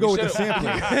Ray? You go with the should've-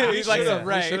 sampling. we like should a have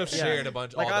Ray. shared a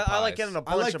bunch. Like all the I like pies. getting a I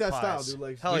bunch like of that pies. style, dude.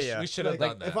 Like, Hell we, yeah. we should have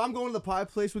Like, done that. if I'm going to the pie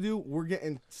place with you, we're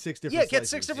getting 6 different Yeah, get slices.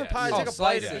 6 different Yeah. pies. Oh, Take a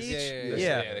bite slices. each.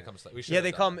 Yeah. Yeah. they come. We should Yeah, have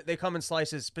they done come. that. They come in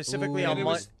slices. Specifically Ooh. on And it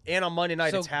Monday was- and on Monday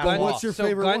night. So It's half gun, off. What's your so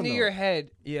favorite gun one, to though? your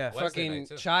head, Yeah. Wednesday fucking night,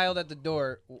 too. child at the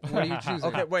door. What are you choosing?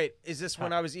 Okay, wait. Is this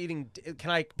when I was eating?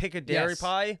 Can I pick a dairy Yes.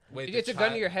 pie? Wait, You the get a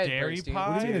gun to your head, Dairy Bernstein. pie?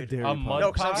 What do you mean a dairy a pie? mud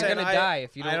No, 'cause I'm pie? You're saying gonna I- die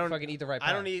if you I don't don't- fucking eat the right pie.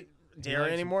 I don't eat dairy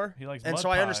likes- anymore. he likes and mud so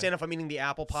I pie. understand if I'm eating the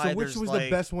apple pie. So which there's was like, the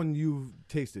best one you've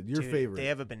tasted? Your dude, favorite? They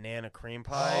have a banana cream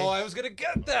pie. Oh, I was gonna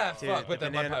get that. Dude, Fuck, but the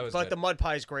mud banana- pie was but good. the mud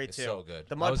pie is great It's too. so good.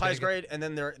 The I mud was pie is gonna great, and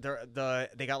then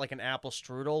they got like an apple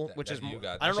strudel, That- which that is you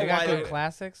got. I don't They know got why good they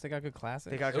classics. They got good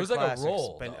classics. they got It good was like a classics.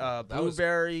 roll, But, though. That was-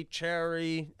 blueberry,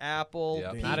 cherry, apple,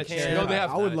 Yeah. pecan. Not a cherry You know, they pie.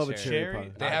 have- I would Not love a cherry. cherry Cherry?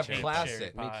 pie. They I have hate classic.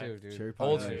 cherry Me pie. too, dude. Cherry pie.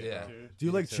 Old, nice. yeah. Do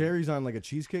you like cherries on like a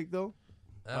cheesecake though?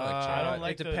 I don't like cherry. I don't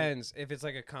like it the- depends. If it's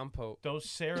like a compote. Those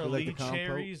Sara You like Lee the compote?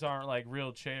 cherries aren't like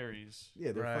real cherries.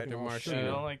 Yeah, they're Right, fucking they're all maraschino. I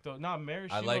sugar. don't like those. Not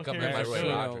maraschino I like 'em in my cherries are Roy good.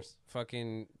 Rogers.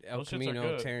 Fucking El Those shits are Camino,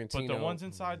 good. Tarantino. But the ones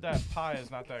inside that pie is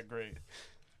not that great.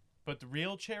 But the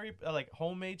real cherry, like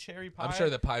homemade cherry pie, I'm sure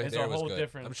the pie is there a was whole good.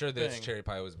 different I'm sure this thing. cherry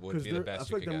pie would Because be the I best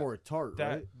feel you like could they're get. more tart,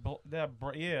 That right? that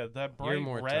You're bright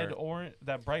more red tart. orange,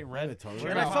 that bright red. Kinda tart.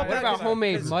 cherry And I pie. felt What bad about 'cause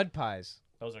homemade 'cause mud pies?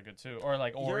 Those are good too. Or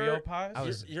like You're- Oreo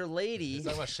pies. Your lady. He's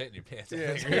talking about shit in your pants.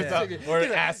 Yeah. Or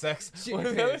ass sex.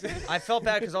 I felt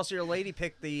bad because also your lady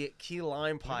picked the key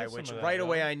lime pie, some which of that, right though.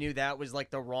 away I knew that was like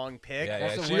the wrong pick. Yeah,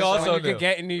 That's the she worst also one you knew. could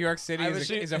get in New York City I is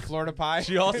was- a Florida pie.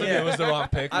 She also knew it was the wrong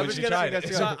pick I when was she gonna, tried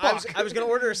it. so I was gonna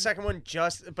order a second one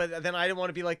but then I didn't want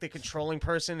to be like the controlling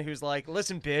person who's like,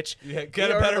 listen, bitch, Yeah, you get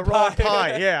a ordered better the wrong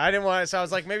pie. pie. Yeah, I didn't want. So I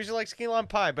was like, maybe she likes key lime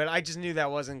pie, but I just knew that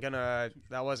wasn't gonna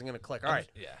click. All right,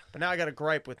 Yeah. but now I got a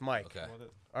gripe with Mike. Okay.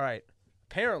 All right,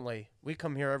 apparently we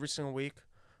come here every single week.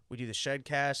 We do the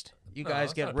Shedcast. You guys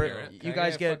that's get not rip. apparent. You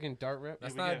guys get fucking dart rip.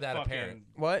 That's We not get that fucking apparent.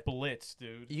 what? Blitz,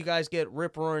 dude. You guys get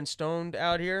rip roaring stoned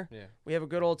out here. Yeah. We have a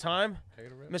good old time. Take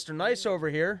it a rip. Mr. Nice over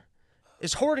here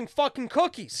is hoarding fucking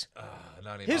cookies.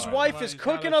 Not even His hard. wife Somebody's is got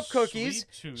cooking a up cookies.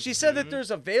 sweet tooth, She said that dude.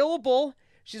 there's available.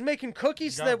 She's making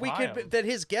cookies so You that gotta we buy could 'em. that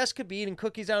his guests could be eating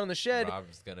cookies out in the shed.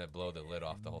 Rob's gonna blow the lid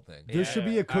off the whole thing. There should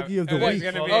be a cookie of the There's week.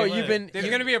 gonna be Oh, a- you've been There's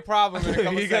gonna be a problem in a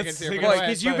couple You got seconds here. sick but of go Wait, ahead.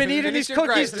 because you've been Finish eating these your gripe.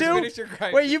 cookies Just too? Finish your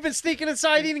gripe. Wait, you've been sneaking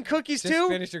inside eating cookies Just too?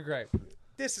 finish your gripe.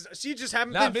 This is so you just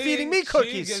haven't Not been feeding me She gives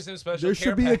cookies. him special There care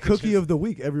should be a cookie packages. of the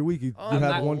week every week. You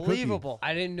have one cookie. Unbelievable.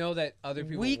 I didn't know that other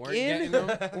people Week weren't in, getting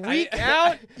them. week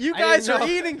out, you I guys didn't are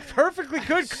know. eating perfectly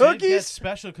good Sid gets cookies.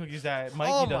 special cookies that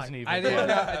Mikey Oh my- doesn't even. I didn't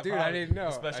know, dude. I didn't know.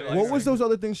 Special I didn't What know. was those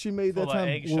other things she made that Full of time?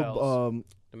 eggshells.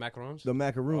 The macarons? The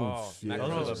macaroons. Oh, yeah.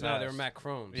 macaroons. No, they were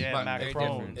macarons. Yeah, Very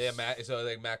macarons. different. Yeah, so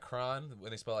like macaron,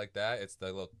 when they spell it like that, it's the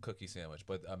little cookie sandwich.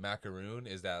 But a macaroon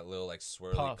is that little like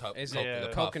swirly Puff. cup. It's Yeah. the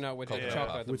puff. coconut with the Coconut chocolate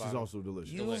puff. at the Which is bottom. also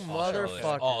delicious. You Delicious.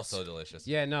 motherfuckers. Also delicious.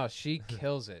 Yeah, no, she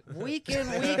kills it. Week in,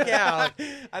 week out.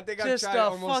 I think Just I've a tried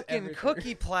almost fucking everything.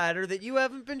 cookie platter that you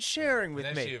haven't been sharing with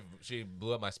And then me. she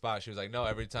blew up my spot. She was like, "No,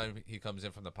 every time he comes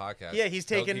in from the podcast, Yeah, he's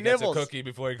taking he gets nibbles. a cookie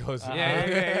before he goes."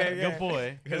 Yeah. Good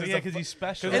boy. Because he's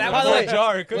special. And that by was the like- way,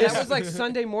 jar. That was like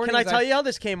Sunday morning. can I tell you how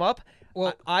this came up?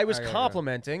 Well, I was all right,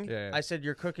 complimenting. Yeah, yeah. I said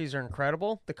your cookies are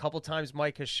incredible. The couple times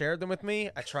Mike has shared them with me,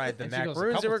 I tried the And she goes, "A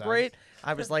macaroons; they couple were times." great.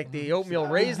 I was like the oatmeal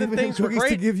raisin Giving him things were cookies to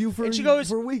great. give you for, And she goes,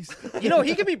 for weeks. You know,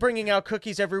 he could be bringing out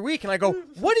cookies every week. And I go,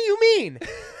 what do you mean?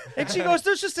 And she goes,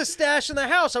 there's just a stash in the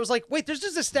house. I was like, wait, there's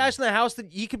just a stash in the house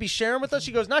that he could be sharing with us?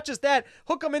 She goes, not just that.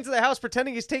 Hook him into the house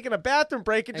pretending he's taking a bathroom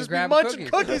break and just be grab munching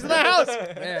cookies in the house.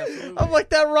 Yeah, absolutely. I'm like,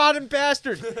 that rotten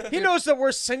bastard. He knows that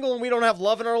we're single and we don't have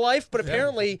love in our life, but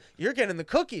apparently you're getting the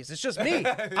cookies. It's just me. I've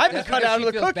been That's cut because out she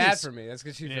of the feels bad cookies. for me. That's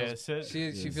because she Yeah, feels so-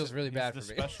 she feels really He's bad the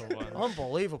for me. special one.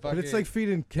 Unbelievable. Fuck It's yeah. like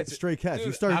feeding stray cats. Dude,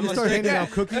 You start I'm a stray handing cat.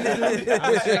 out cookies. I'm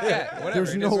a stray cat. Whatever, There's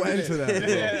it is no what it end is. to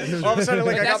that. Bro. All of a sudden,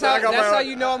 like, But I got my that's how own-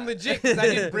 you know I'm legit because I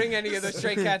didn't bring any of the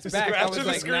stray cats back. I was Scratching the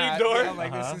like, screen nah, door. I'm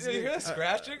like, this You is hear that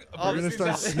scratching? We're gonna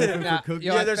start sniffing Nah, for cookies.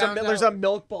 yo, Yeah, I there's found there's out- a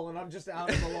milk bowl, and I'm just out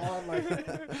on the lawn, like,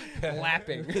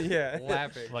 lapping. Yeah.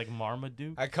 Lapping. Like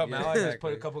Marmaduke. I come Yeah, out, I just exactly.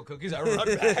 put a couple cookies, I run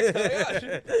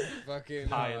back. Fucking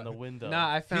Pie in the window. Nah,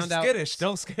 I He's found out skittish.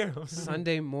 Don't scare him.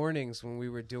 Sunday mornings when we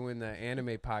were doing the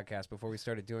anime podcast before we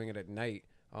started doing it at night.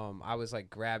 I was like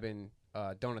grabbing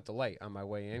Donut Delight on my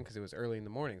way in because it was early in the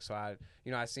morning. So I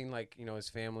seen like his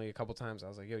family a couple times. I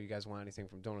was like, yo, you guys want anything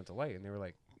from Donut Delight? And they were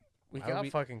like, we why would got we-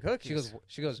 fucking cookies.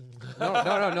 She goes,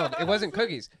 no, it wasn't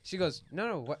cookies. She goes,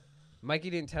 no, what?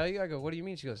 Mikey didn't tell you? I go, what do you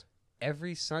mean? She goes,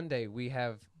 every Sunday we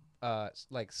have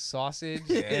like sausage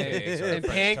Eggs or and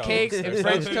French pancakes toast and or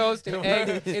French something. toast and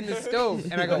egg in the stove.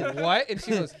 And I go, what? And she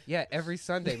goes, yeah, every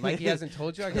Sunday. Mikey hasn't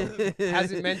told you? I go,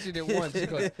 hasn't mentioned it once. She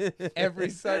goes,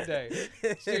 every Sunday.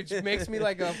 She makes me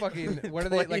like a fucking, what are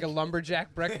they, like a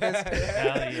lumberjack breakfast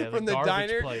Hell yeah, from the garbage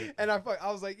diner. plate. And I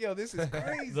was like, yo, this is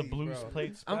crazy. The blues bro.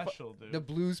 plate I'm special, dude. The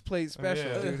Blues Plate special,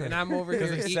 Yeah. dude. And I'm over here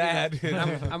it's eating. sad.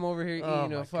 I'm over here Oh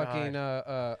eating my a fucking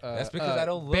That's because I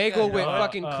don't look bagel at with it.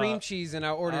 fucking cream cheese, and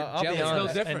I ordered I'll be jelly. There's no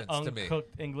honest. difference An to me.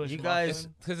 uncooked English You muffin. guys-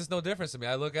 Because it's no difference to me.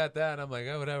 I look at that and I'm like,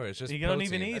 oh, whatever. It's just You don't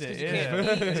protein. even eat That's it. 'cause you Yeah. can't eat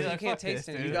it. You're You like, can't fuck taste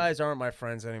this, it. dude. You guys aren't my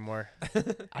friends anymore. I You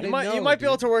didn't might know, be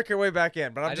able to dude. work your way back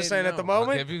in, but I'm I just didn't saying at the know. I'll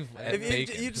moment, give you if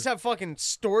bacon. you just have fucking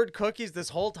stored cookies this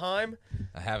whole time,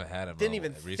 I haven't had him. didn't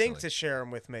even recently. think to share them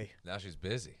with me. Now she's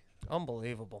busy.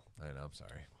 Unbelievable. I know. I'm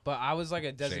sorry. But I was like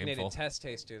a designated Shameful. test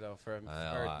taster though, for know,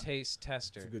 or I- taste It's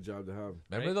tester. a good job to have.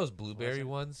 Remember Right? those blueberry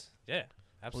ones? Yeah,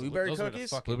 absolutely. Blueberry Those were the cookies?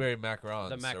 fucking- Blueberry macarons.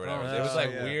 The or whatever. macarons. It was Oh,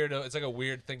 like yeah. weird. It's like a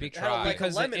weird thing to It had, like, try. a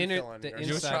Because the lemon inner, filling the or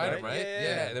You inside, tried right? them, right? Yeah,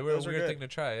 Yeah, they were a those are weird good. thing to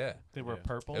try. Yeah, They were Yeah.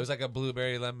 purple. it was like a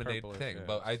blueberry lemonade Purplish, thing. yeah,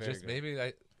 But I very just good. maybe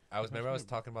I was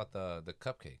talking about the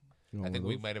cupcake. You want I think one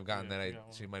we of might have gotten Yeah, that. we got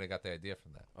one. She might have got the idea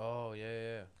from that. Oh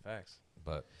yeah, facts.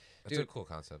 But it's Dude. a cool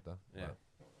concept though. Yeah. But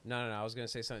No, I was gonna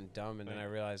say something dumb, and then I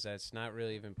realized that it's not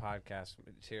really even podcast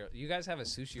material. You guys have a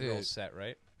sushi roll Dude. set,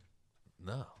 right?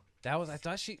 no. That was I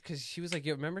thought because she was like,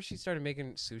 yo, remember she started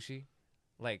making sushi,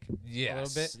 like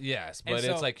Yes. bit. Yes, And but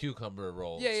so- it's like cucumber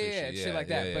roll. yeah, sushi. shit like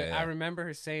that. yeah, But yeah. I remember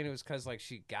her saying it was because like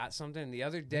she got something. And the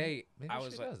other day, Maybe I she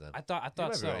was like, does then. I thought You might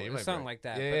be so. right, you It might was be something right. like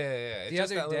that. Yeah, but, yeah, yeah. It's the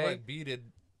just other that little day- like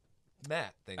beaded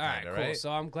mat thing, all right, kind of, cool. right?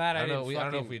 So I'm glad I I don't didn't. know. I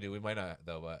don't know if fucking- we do. We might not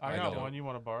though. But I know. got one. You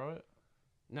want to borrow it?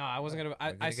 No, I wasn't gonna.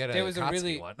 We're gonna get There a was a Akatsuki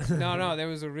really one. no. There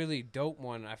was a really dope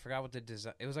one. I forgot what the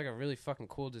design. It was like a really fucking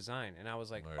cool design, and I was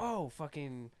like, Word. oh,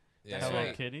 fucking. Yeah, That's Hello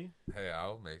right. Kitty. Hey,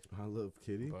 I'll make. I love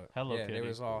Kitty. But Hello Yeah, Kitty. it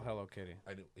was all Hello Kitty.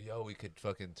 I do. Yo, we could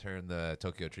fucking turn the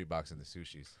Tokyo treat box into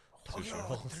sushis. Sushi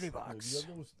rolls. $3.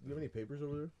 Do you have any papers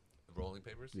over there? Rolling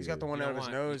papers. He's got the one You out don't of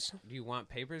his want- nose. Do you want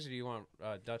papers or do you want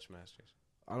Dutch Masters?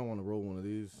 I don't want to roll one of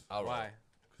these I'll roll. Why?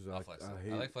 because I'll flex it. I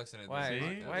hate. I like flexing it. in Why? this See?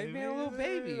 podcast. Why you being a little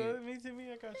baby?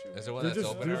 Me, I got you. Is there one They're that's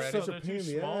just- open they're already? such a They're pain in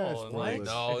too the small, ass. and, bro. like, Like,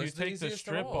 No, if you it's the take the easiest to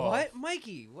strip roll. off, What,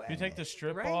 Mikey? What? if you take the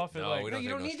strip Right? off, it No, like we No, don't you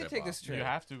take don't no need to strip take the off. strip. you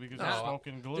have to because No, you're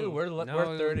smoking glue. Dude, we're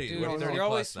No, 30. dude, we're you're 30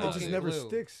 always plus now. it just smoking never glue.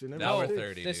 sticks. It never Now we're sticks.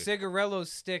 30. The dude. cigarellos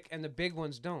stick and the big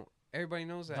ones don't. Everybody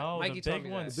knows that. no, Mikey the taught big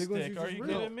me ones that. The big ones stick. you Are just you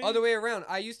rip. kidding me? Other way around.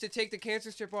 I used to take the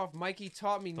cancer strip off. Mikey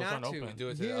taught me Those not aren't to. You open. do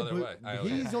it the Yeah, other but way. I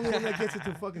always- he's the only one that gets it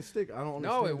to fucking stick. I don't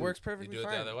understand. No, it works You perfectly do it the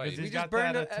fine. other way. Because You he's We just got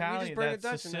burned that we just Italian, burned a that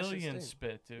Dutch and that shit's Sicilian thing.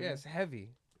 spit, dude. Yeah, it's heavy.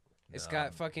 It's No,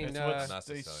 got fucking. It's what Not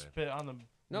they Sicilian. spit on the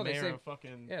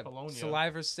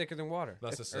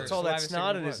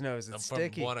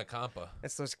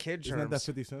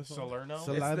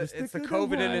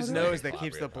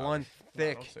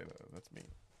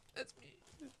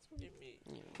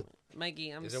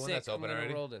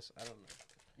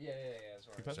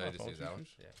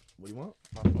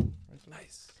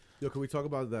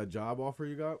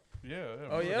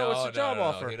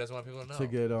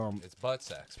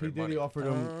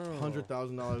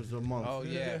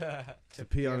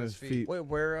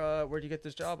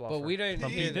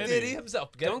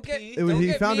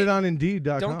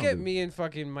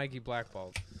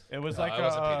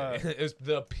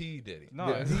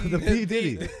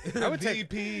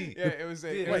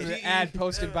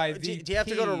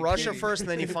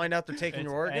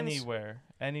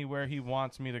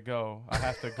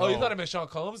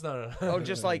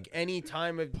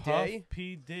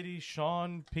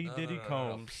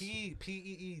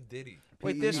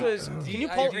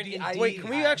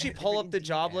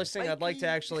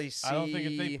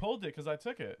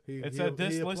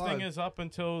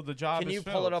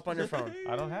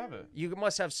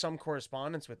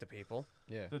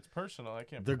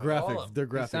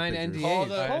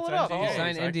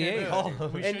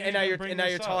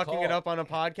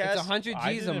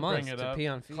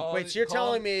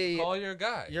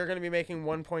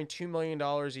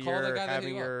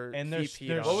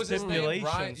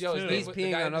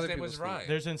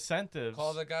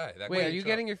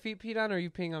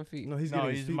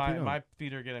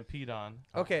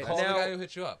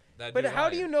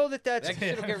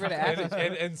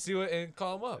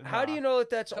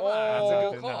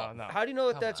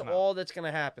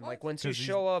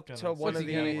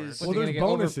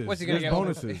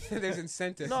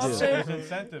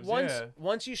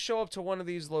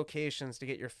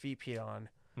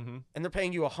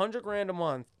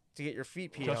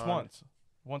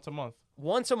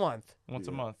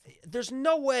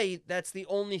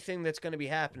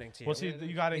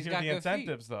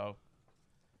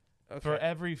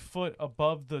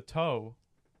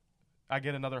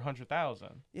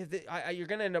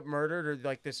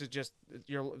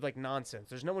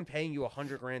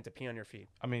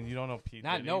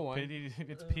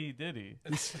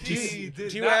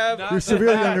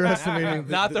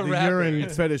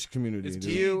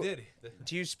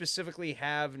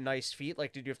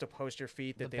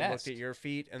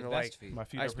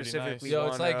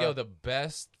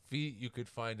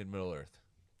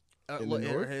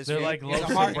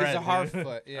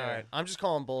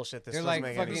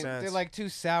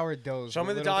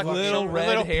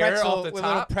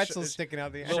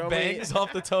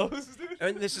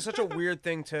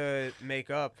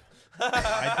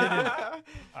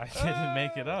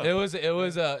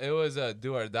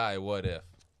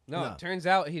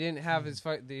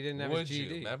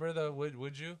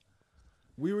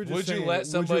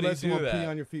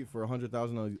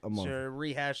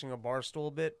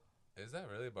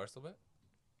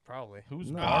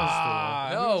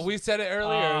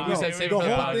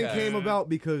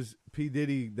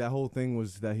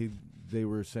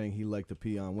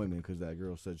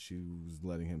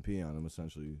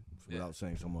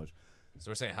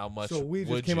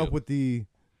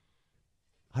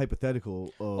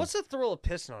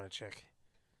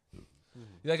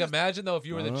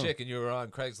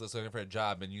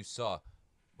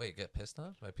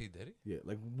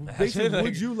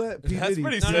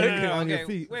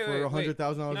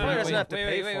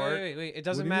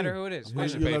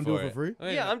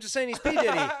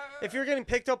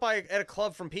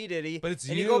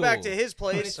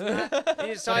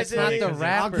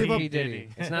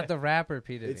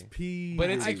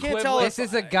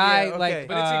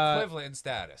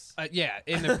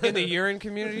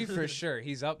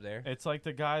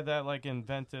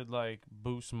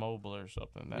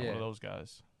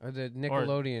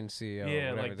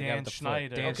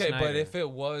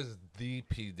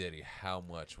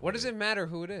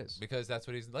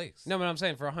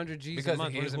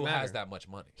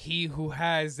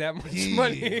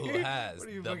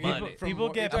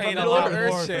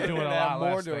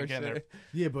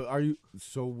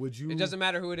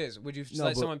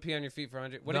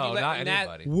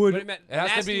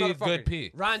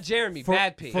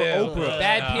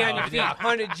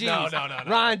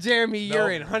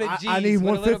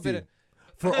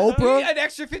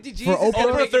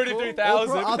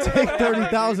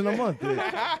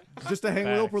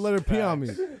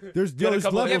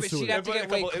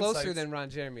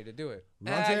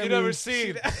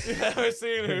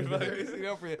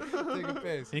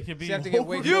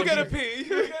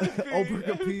Oprah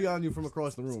could pee on you from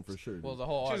across the room for sure. Well, Dude. the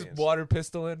whole Just audience. water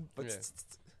pistoling. But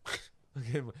Yeah.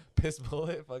 Fucking piss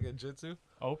bullet, fucking jitsu.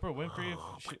 Oprah Winfrey,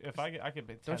 if I could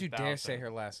pay 10,000. Don't you dare say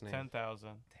her last name. 10,000.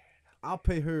 I'll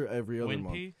pay her every other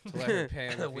month. Win-pee? To let her pay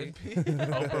on the fee. Win-pee?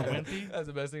 Oprah Win-pee? That's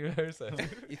the best thing I've ever said.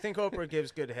 You think Oprah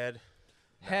gives good head?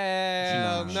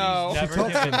 Hell She's no. Never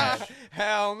talks given too head. much.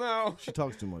 Hell no. She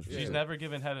talks too much. for She's that. never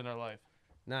given head in her life.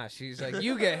 Nah, she's like,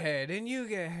 you get head, and you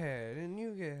get head, and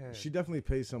you get head. She definitely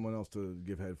pays someone else to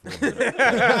give head for her.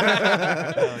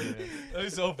 Hell yeah.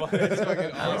 That's so funny. It's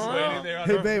fucking always waiting there on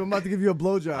Hey her. babe, I'm about to give you a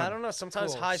blowjob. I don't know.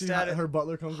 Sometimes Cool. high status. Her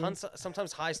butler comes in.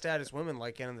 Sometimes high status women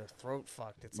like getting their throat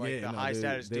fucked. It's like Yeah, the no, high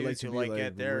status they dudes to who be, like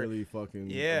get their really fucking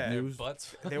Yeah. abused.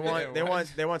 Butts. they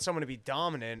want someone to be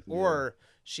dominant, or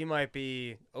she might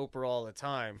be Oprah all the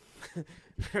time.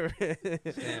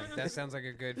 Damn, that sounds like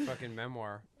a good fucking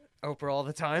memoir. Oprah all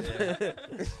the time.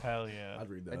 Hell yeah. I'd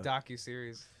read A that.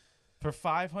 docu-series. For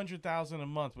 $500,000 a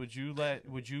month, would you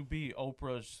be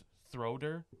Oprah's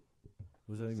throater?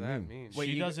 What does that What does even that mean? mean? Wait,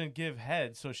 She you- doesn't give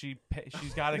head, so she's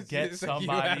got to get It's like you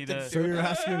somebody have to to. So you're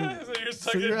asking? So you're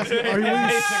So sucking you're asking? dick. Are you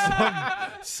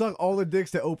gonna suck all the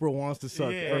dicks that Oprah wants to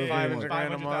suck? Yeah, every yeah, month? 500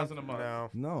 grand a month. $500,000 a month. No.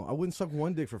 No, I wouldn't suck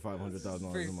one dick for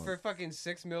 $500,000 a month. For fucking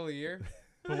 $6 million a year?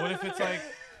 But what if it's like?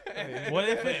 What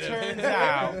if it turns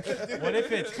out? What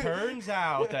if it turns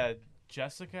out that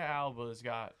Jessica Alba's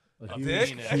got a huge- Dick?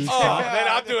 penis? huge Oh, cock. then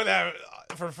I'm doing that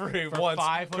for free For once. For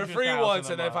 $500,000 free once,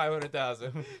 a and then month.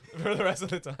 500,000 for the rest of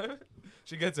the time.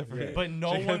 She gets it free. But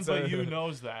no She one gets but a- you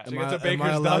knows that. She Am gets I, a baker's am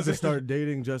I allowed dozen. to start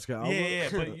dating Jessica Alba? Yeah,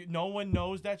 but no one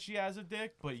knows that she has a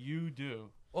dick, but you do.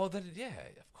 Well, then, yeah,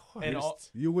 of course. And all,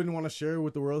 You wouldn't want to share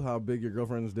with the world how big your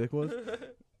girlfriend's dick was?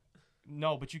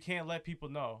 no, but you can't let people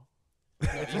know.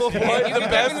 Well, what? You The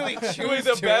can best, definitely doing choose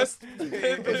the to. best, Oh, the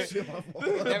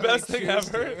Definitely best thing choose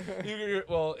ever. to.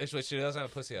 Well, she doesn't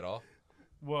have a pussy at all.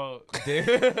 Well, Dick.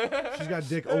 She's got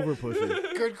dick over pussy.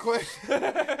 Good question.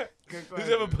 Good Does question.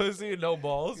 she have a pussy and no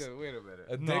balls? Good, wait a minute.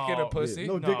 A dick and a No. pussy?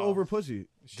 No, dick No. over pussy. Dick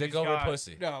she's over got-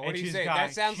 pussy. No, what And do you she's say? got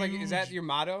That sounds like, is that huge- your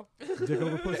motto? Dick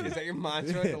over pussy. Is that your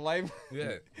mantra, the life?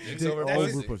 Yeah. Dick's Dick over over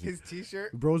pussy. pussy. His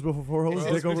t-shirt? Bros before hoes,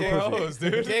 Bros dick over before pussy. hoes,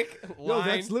 dude. Dick, Yo, line,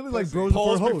 that's literally like pussy. bros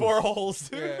Poles before before hoes. holes,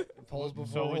 dude. Yeah, poles before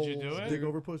So would you holes. do it? Dick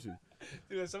over pussy.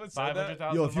 Dude, has someone said that?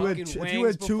 $500,000 Yo, if you had Fucking if you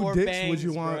wangs had two before dicks, would you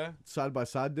bangs, want bruh. side by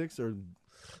side dicks or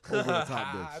over the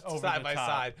top dicks? Over Side the by top.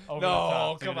 side. Over No, the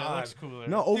top, dude, come it on. looks cooler.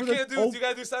 No, over You the can't do. over, You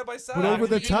gotta do side by side. but over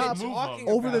the you can top, move talking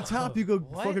them. over the about? top, you could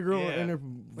What? fuck a girl Yeah. in her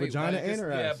Wait, vagina what? and her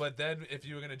Yeah, ass. but then if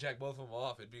you were gonna jack both of them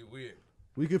off, it'd be weird.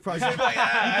 We could probably. Like,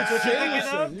 ah, You could shit, sandwich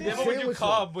you know? them. You Yeah, could but when you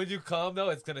sandwich come though,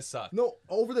 it's gonna suck. No,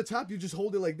 over the top, you just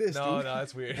hold it like this, No, dude. no,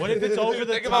 that's weird. What if it's over Dude,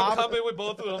 the think about top? coming with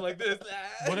both of them like this.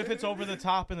 What if it's over the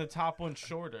top and the top one's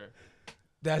shorter?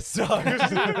 That sucks.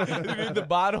 You mean the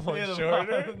bottom one Yeah, the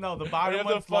shorter? bottom- no, the Or you bottom have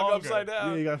to one's fuck longer. upside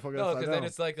down. Yeah, you gotta fuck No, upside because down. then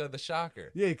it's like the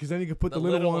shocker, Yeah, because then you could put The the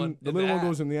little little one. one The in little the one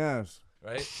goes ass. in the ass.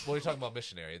 right? Well, you're talking about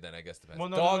missionary, then I guess depends. Well,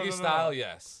 no, Doggy no. style,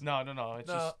 yes. No. It's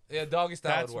No, just yeah, doggy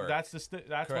style that's would work. that's that's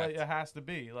what Correct. it has to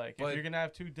be. Like But- if you're gonna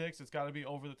have two dicks, it's got to be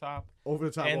over the top, Over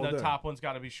the top. and all the day. top one's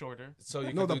got to be shorter. So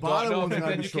you No, can the do bottom one's but gotta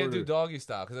then be you can't do shorter. doggy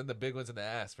style because then the big one's in the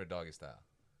ass for doggy style.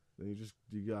 Then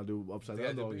you gotta do upside Yeah,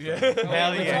 down dog. yeah. style.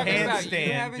 Hell We're yeah, talking about you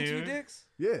handstand, having two dude. dicks?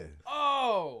 Yeah.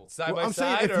 Oh. Side Well, by I'm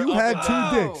saying side if or you up had and two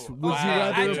down? dicks, would Wow. you I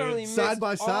rather totally side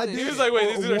by missed all side this dick He was like,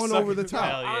 wait, these or are one sucking. over the top?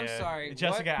 Hell I'm yeah. sorry,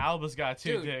 Jessica what? Alba's got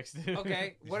two Dude, dicks, dude.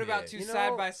 Okay, what Yeah. about two You know-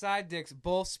 side-by-side dicks,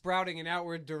 both sprouting in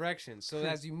outward directions, so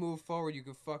as you move forward, you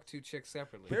can fuck two chicks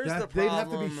separately? Here's the They'd have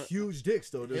to be problem. huge dicks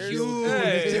though. They're Here's- huge.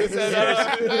 Hey, you said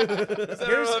I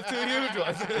don't have two huge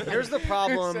ones. Here's the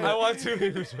problem. I want two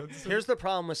huge ones. Here's the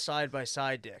problem with side by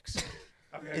side dicks.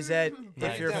 Is that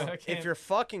Nice. I if can't- you're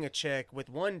fucking a chick with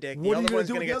one dick, the What are other you gonna one's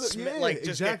do gonna with get the other- yeah, like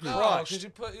just exactly. get Oh, crushed. because you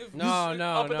put No,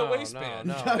 up in the waistband.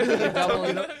 no. You You're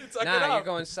doubling, Suck it nah, up. you're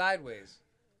going sideways.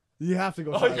 You have to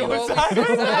go. Oh, sideways. you're You going always sideways?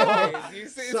 sit sideways. You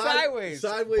sit Side- sideways.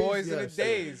 sideways, Boys in the yes.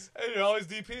 days. And you're always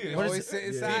DP. You What is always it?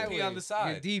 sitting Yeah. sideways. DP on the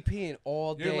side. You're DPing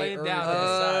all day. You're laying early. down on the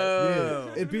side.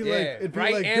 Yeah, it'd be Yeah, like it'd be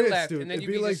right like and this, left, dude. and then It'd you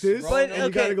be be like just this, rolling But and you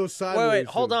okay, gotta go sideways. wait,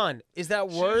 hold too. on. Is that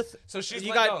worth? So she's You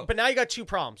like, got, no. but now you got two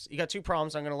problems. You got two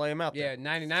problems. I'm gonna lay them out Yeah, there.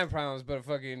 99 problems, but a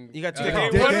fucking. You got two Dick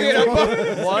problems.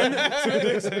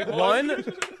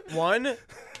 and One.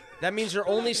 That means you're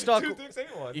only stuck. Two dicks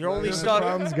ain't one. You're only Your stuck.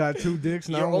 Problem's got two dicks.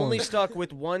 Not You're one. only stuck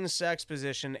with one sex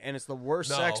position, and it's the worst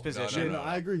No, sex no, position. Yeah, no,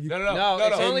 I agree. You, No, No,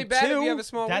 it's only And bad if two, you have a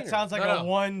small That wiener. sounds like No, a no.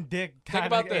 one dick Think kind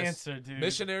about of this. answer, dude.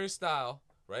 Missionary style,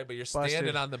 right? But you're Busted.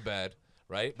 standing on the bed,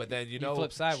 right? But then you know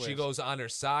flip sideways. she goes on her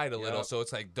side a little, Yep. so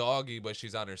it's like doggy, but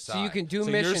she's on her side. So you can do so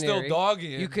You're missionary. still doggy.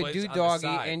 You could do doggy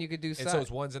and you could do side. And so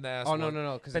it's one's in the ass. Oh, no.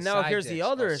 one- Because But now here's the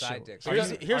other issue. Are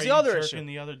Here's you- the are you other jerking issue.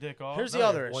 the other dick off? Here's the No,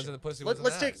 other one's issue. in the pussy, one's in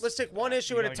Let's the take ass. let's take one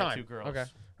issue You at a gotta get time. two girls. Okay.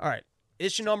 All right.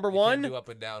 Issue number You one. can't do up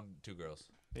and down 2 girls.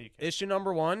 Yeah, you can. Issue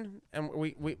number one, and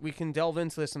we can delve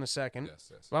into this in a second.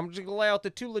 Yes. But I'm just going to lay out the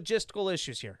 2 logistical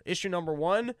issues here. Issue number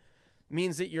one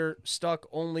means that you're stuck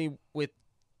only with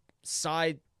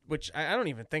side, which I don't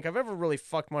even think I've ever really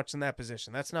fucked much in that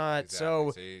position. That's not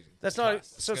Exactly. See, That's not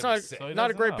trust. so. It's gonna not say- So he not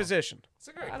a doesn't great know. position. It's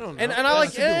a great I don't know. position. And I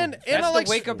like and That's I the like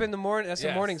wake up in the morning. That's the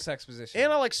Yeah. morning sex position.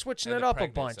 and I like switching And it the up a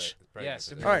pregnant bunch. side- pregnant Yes.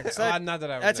 position. All right, so that- Not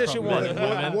that I would that's know. issue Like,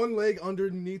 one. one leg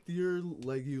underneath your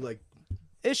leg, you like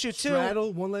Issue two.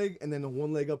 straddle one leg and then the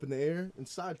one leg up in the air in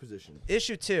side position.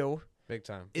 Issue two Big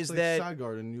time. is It's like that side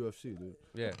guard in UFC, dude.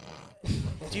 Yeah.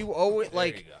 do you always There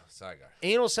you like go. Side guard.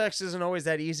 anal sex isn't always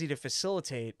that easy to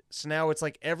facilitate. So now it's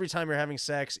like every time you're having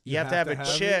sex, you, You have to have have a to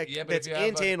have chick it? Yeah, but that's if you have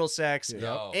into a- anal sex,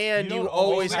 No. and You you, don't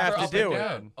always always have for to up do and it.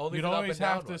 down. Only You for don't the up always and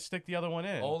down have to one. stick the other one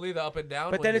in. Only the up and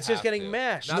down. But one then you it's just have getting to.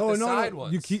 mashed. Not the side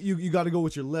ones. You keep you got to go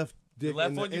with your left dick left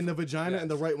in, the, one you- in the vagina, and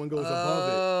the yes. right one goes above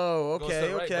Oh, Goes to okay,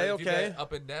 the right, okay, but if you okay. get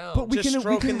Up and down. it. But we Just can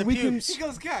stroking the we can pubes.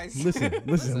 goes, guys.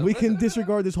 listen. We can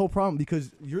disregard this whole problem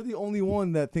because you're the only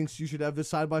one that thinks you should have this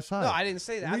side by side. No, I didn't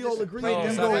say that. We I'm all just- agree. No, You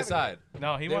side go- by side.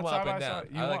 No, he They wants want side up by and down. side.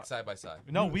 You I like want- side by side.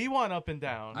 No, we want up and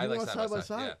down. I like want side by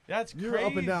side. Yeah. That's You're crazy.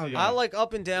 up and down, I like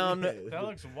up and down. That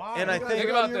looks wild. And I You guys think-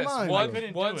 Think are out about of your this. mind. I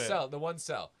couldn't One do it. cell. The one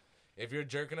cell. If you're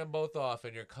jerking them both off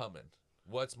and you're coming,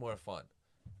 what's more fun?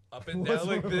 Up and What's down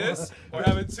like more this, or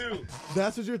having 2,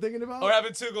 That's what you're thinking about? or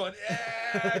having 2 going,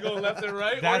 going left and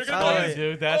right. That's or you're fun, gonna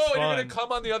dude. That's oh, and you're fun. gonna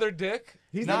come on the other dick.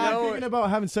 He's No, not you know- thinking about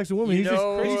having sex with women. you He's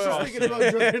know, just uh, thinking about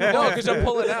jerking No, off. because you're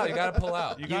pulling out. You gotta pull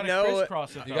out. You gotta know-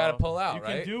 crisscross it. You gotta though. pull out, You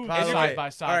right? can do By the side way- by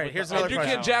side. all right, with here's the another And you other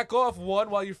can question. down. jack off one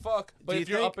while you fuck, but Do you if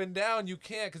you're think- up and down, you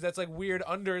can't because that's like weird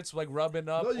under. It's like rubbing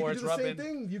up, No, you or can it's do the same rubbing,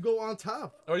 thing. You go on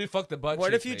top, or you fuck the butt.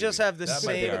 What cheeks, if you maybe. just have the that same-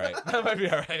 Might be all right. That might be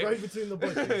all right. right between the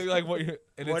butt cheeks. Like what?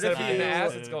 And What instead if of being you- the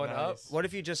ass, it's going up. Nice. What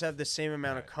if you just have the same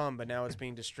amount of cum, but now it's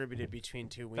being distributed between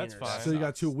 2 wieners? That's fine. So you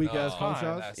got 2 weak ass No, cum fine.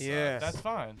 shots. that Yeah. sucks. That's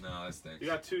fine. No, that stinks. You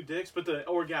got 2 dicks, but the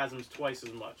orgasm's twice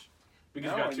as much.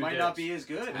 Because No, you got it 2 might dicks. not be as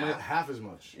good. I mean, half as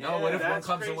much. No, what if one That's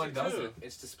comes and one crazy, too. doesn't?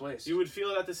 It's displaced. You would feel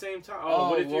it at the same time.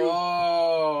 oh, what if you?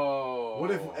 whoa.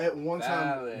 What if at one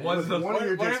time Valid. One's the- one of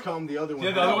your what dicks if- come, the other one?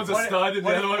 Yeah, the other one's a What if- stud, and the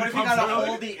other one what if you comes gotta early?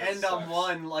 hold the end on sucks.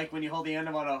 one, like when you hold the end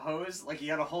on a hose? Like you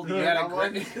gotta hold the You end gotta on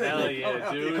one? grip- Hell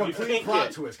yeah, dude. You Complete kink plot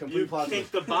it. twist. You Complete plot kink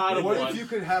twist. the bottom What one if you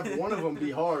could have one of them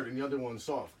be hard and the other one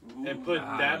soft, and put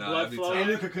Nah, that nah, blood that'd be flow? tough. and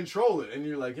you could control it, and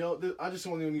you're like, yo, I just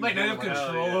want to need. Wait, now you have one of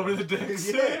control yeah. over the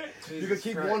dicks. Yeah, you could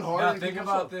keep one hard. Now and think keep one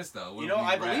about soft. this though. You know,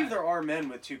 I believe there are men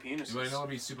with 2 penises. You wanna know what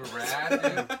would be super rad?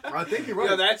 Dude? I think you're right.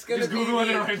 Yo, that's gonna Just be Googling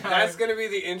the, it right now. that's gonna be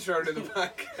the intro to the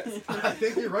podcast. I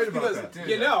think you're right about that. Dude,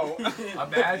 You know,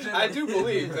 imagine. I do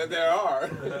believe that there are.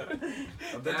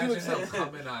 Imagine them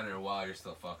coming on her while you're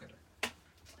still fucking her.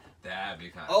 That'd be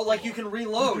kind of. Oh, like you can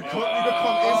reload. You could come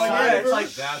Oh, inside yeah, of it's her like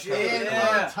That's shit. and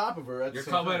Yeah. on top of her. At You're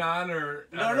the same coming time. on her.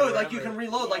 No, like you can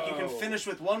reload. Like you can finish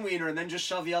with one wiener and then just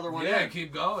shove the other one Yeah, in.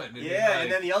 keep going. Yeah,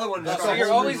 and then the other one just So starts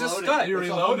you're always a reloading. stud. You're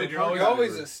That's a reloaded. You're hundred always,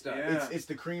 You're always a stud. Yeah. It's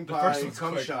the cream The pie first one's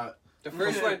cum quick. shot. The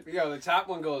first one, the top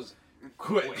one goes.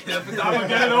 quick. I'm gonna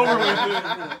get it over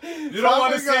with. Dude. You don't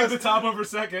want to save the top of her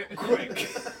second. Quick.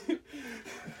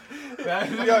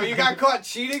 Yo, you got caught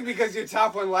cheating because your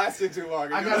top one lasted too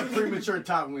long. I got a premature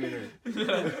top wiener.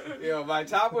 Yo, my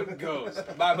top one goes. My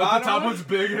But the bottom top one, one's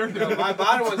bigger. yo, my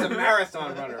bottom one's a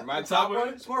marathon runner. My top one- one,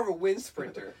 it's more of a wind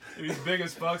sprinter. He's big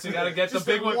as fuck, so you gotta get the Just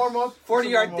big a one. warm up.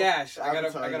 40-yard dash. I got a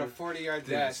Advertising. 40-yard Dude,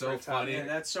 dash. so for a top. funny. Yeah,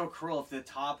 that's so cruel if the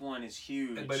top one is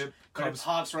huge. But it But it comes.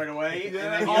 pops right away. Yeah,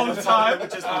 and then you all have the to top time. it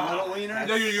with just a little wiener.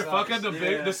 No, you're Sucks. fucking the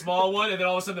big, Yeah. the small one, and then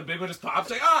all of a sudden the big one just pops.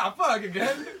 Like, ah, fuck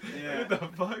again. Yeah. What the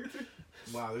fuck?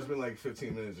 Wow, there's been like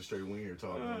 15 minutes of straight wiener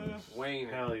talk. Wayne.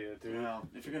 Hell yeah, dude. Well,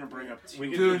 if you're gonna bring up two, We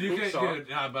can Dude, do you poop can, talk. dude.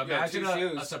 But imagine two a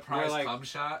shoes. surprise We're like cum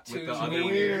shot with two the other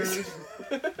wieners.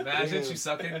 wieners. Imagine she's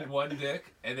sucking one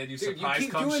dick, and then you Dude, you surprise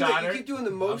keep cum doing shot you her. keep doing the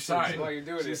I'm motions sorry. while you're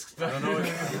doing She's, it. I don't know.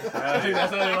 Dude,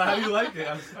 that's how you like it.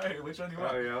 I'm sorry. Which one do you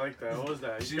want? Oh yeah, I like that. What was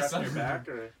that? You She's scratching your sucking- back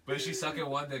or? But if she's sucking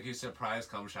one dick, you surprise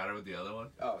cum shot her with the other one.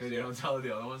 Oh, Because you don't tell her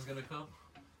the other one's gonna come.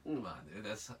 Come on, dude.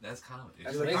 That's comedy.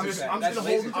 That's Like, laser I'm just tag. gonna That's hold.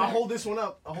 laser I'll tag. hold this one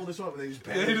up. I'll hold this one up, and then just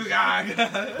They just, bang.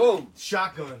 ah, Boom.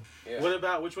 Shotgun. Yeah. What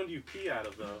about which one do you pee out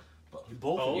of though?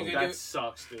 Both. Oh, You can that do-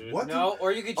 sucks, dude. What? No,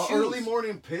 or you could A choose. early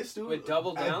morning piss, dude. With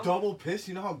double A down? double piss.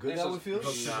 You know how good Yeah, that so- would feel.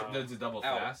 No. Does it double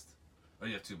Out. fast? Oh,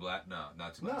 you have two black? No,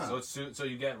 not two black. Nah. So it's so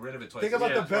you get rid of it twice. Think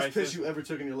about a the year. best right, piss so- you ever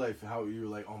took in your life. How you were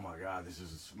like, oh my god, this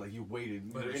is like you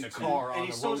waited. But You were in a it's car and on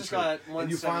you a still road just trip, got one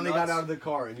and you set of finally got nuts. out of the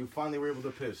car, and you finally were able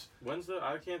to piss. When's the?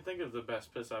 I can't think of the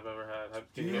best piss I've ever had.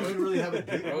 Do you even really have a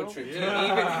dick? Road bro? trip. Do you Yeah.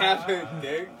 even have a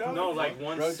dick? though? No, like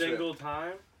one Road trip. single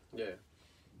time. Yeah.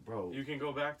 Bro. You can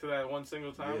go back to that one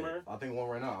single timer. I think one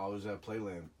right now. I was at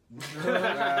Playland. And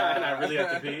I really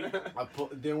had to pee.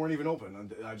 They weren't even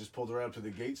open. I just pulled right up to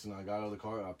the gates and I got out of the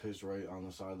car. I pissed right on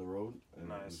the side of the road.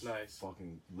 And it was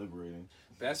fucking liberating.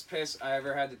 Best piss I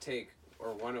ever had to take,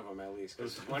 or one of them at least.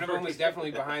 Cause one of them was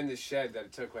definitely behind the shed that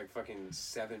it took like fucking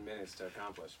 7 minutes to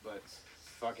accomplish. But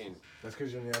fucking. That's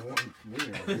because you only have one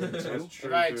meter.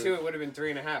 If I had 2, it would have been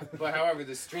 3.5. But however,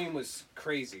 the stream was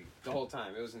crazy the whole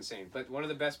time. It was insane. But one of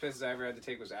the best pisses I ever had to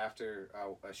take was after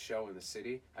a show in the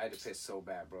city. I had to piss so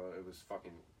bad, bro. It was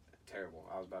fucking terrible.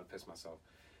 I was about to piss myself.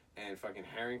 And fucking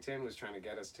Harrington was trying to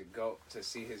get us to go to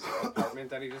see his apartment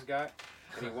that he just got.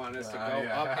 And he wanted us to go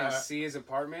up and see his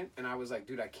apartment. And I was like,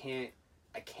 dude, I can't.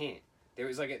 There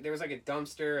was like a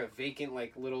dumpster, a vacant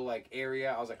like little like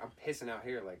area. I was like, I'm pissing out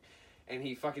here, like. And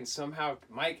he fucking somehow,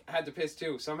 Mike had to piss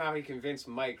too. Somehow he convinced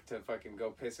Mike to fucking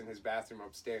go piss in his bathroom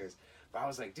upstairs. But I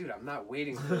was like, dude, I'm not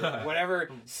waiting for whatever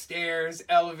stairs,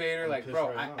 elevator. Like,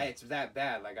 bro, it's that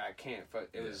bad. Like, I can't. But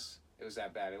it was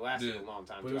that bad. It lasted a long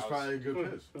time. But it was probably a good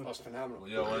piss. It was phenomenal.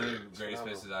 Yo, one of the greatest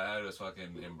pisses I had was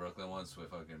fucking in Brooklyn once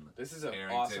with fucking This is an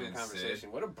Harrington awesome and conversation.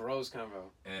 Sid. What a bros convo.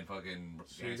 And fucking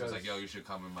Harrington was like, yo, you should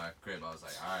come in my crib. I was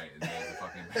like, all right. And there's a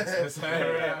fucking piss.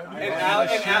 And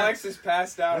Alex is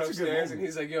passed out upstairs, and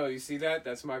he's like, yo, you see that?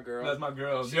 That's my girl. That's my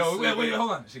girl. She's Yo, wait, sleeping.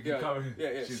 hold on. She can cover.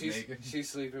 Yeah. She's naked. She's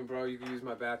sleeping, bro. You can use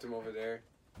my bathroom over there.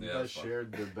 You guys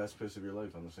shared the best piss of your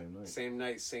life on the same night. Same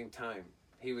night, same time.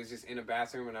 He was just in a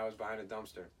bathroom, and I was behind a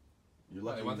dumpster. You're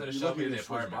lucky. He wanted to you're show lucky me you the didn't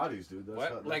switch apartment. bodies, dude.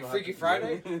 What? Like Freaky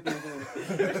Friday? Imagine.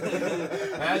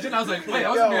 I was like, wait, I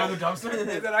was gonna be on the dumpster. And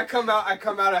then I come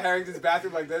out of Harrington's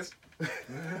bathroom like this.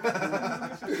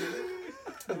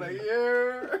 I'm like,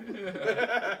 yeah.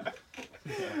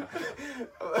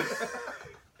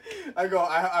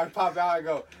 I pop out. I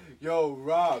go, yo,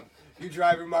 Rob, you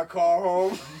driving my car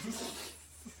home?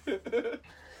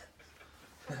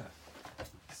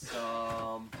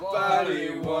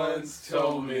 Somebody once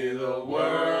told me the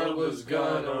world was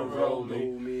gonna roll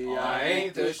me. I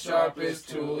ain't the sharpest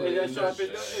tool in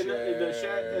the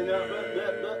shed.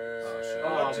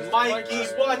 Oh, Mikey,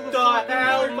 what the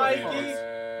hell, Mikey? Dude,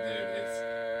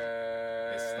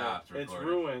 it stopped recording. It's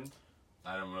ruined.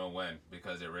 I don't know when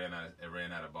because it ran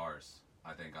out of bars.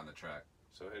 I think on the track.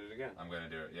 So hit it again. I'm gonna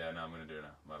do it. Yeah, no, I'm gonna do it now.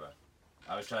 My bad.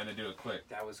 I was trying to do it quick.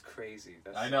 That was crazy.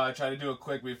 I know. I tried to do it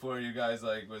quick before you guys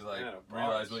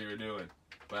realized what you were doing,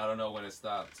 but I don't know when it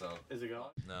stopped. So is it gone?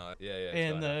 No. Yeah.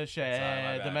 In the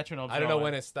shed, the metronome. I don't know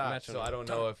when it stopped, so I don't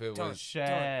know if it was.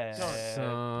 Shed. Somebody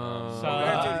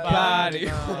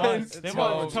once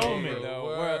told me the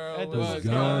world was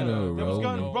gonna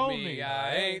roll me.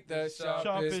 I ain't the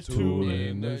Sharpest tool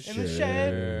in the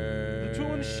shed. The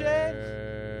tool in the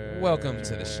shed. Welcome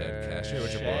to the Shedcast. Here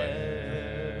with your boy.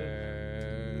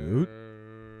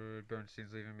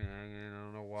 Bernstein's leaving me hanging. I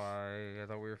don't know why. I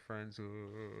thought we were friends.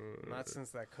 Not since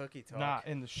that cookie talk. Not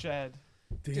in the shed.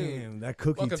 Damn, that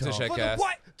cookie Welcome talk. to Shedcast.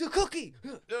 What? The cookie.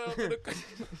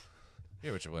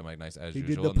 Here with your boy Mike Nice as He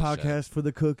usual. did the podcast for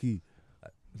the cookie.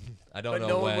 I don't But know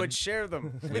no when. one would share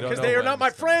them don't because know they are when not my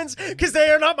it's coming. friends. Because they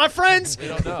are not my friends. We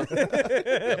don't know.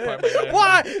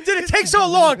 Why did it take so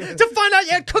long to find out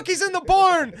you had cookies in the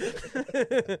barn?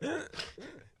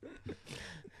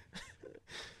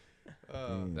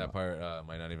 That part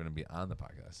might not even be on the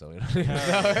podcast, so we don't even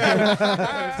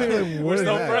know. We're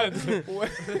still friends.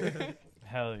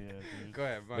 Hell yeah, dude. Go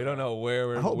ahead. We don't know where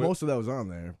we're. I hope most of that was on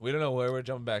there. We don't know where we're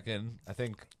jumping back in. I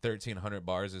think 1,300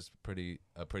 bars is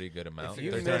a pretty good amount. If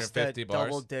you missed that 1,350 bars.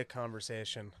 double dick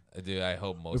conversation, Dude, I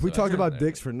hope most. If we of talked that's on about there.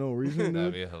 dicks for no reason,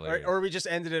 That'd dude. be hilarious. or we just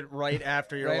ended it right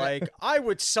after you're Right. like, I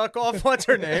would suck off. What's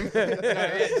her name? And then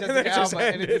it just Alba,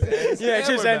 and it ended. just ends. Yeah, it And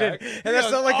just we're ended. back. And that's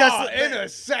not like that's the, in a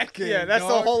second. yeah, that's the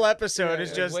dog. whole episode.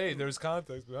 Is just Wait, there's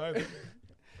context behind it.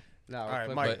 No, All right,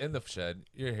 but- Mike. But in the shed,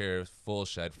 you're here, full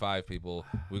shed, 5 people.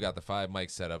 We got the 5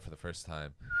 mics set up for the first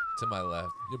time. To my left,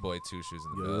 your boy Two Shoes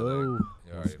in the building. Yo, You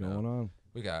what's already know. going on?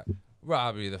 We got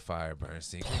Robbie the Fire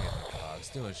Bernstein, King of the Cogs,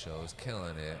 doing shows,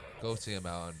 killing it. Go see him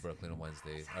out in Brooklyn on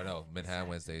Wednesdays. Or no, Manhattan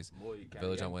Wednesdays.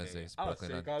 Village on Wednesdays.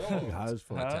 Brooklyn on High as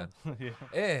fuck. Huh? Yeah.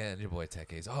 And your boy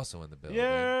Tech is also in the building.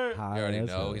 Yeah. High You already as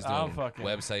know fuck. he's I'm doing fucking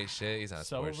website shit. He's on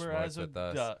Sports Sober Sports as a with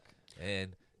us. duck.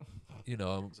 And, you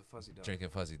know, I'm It's a fuzzy dog. drinking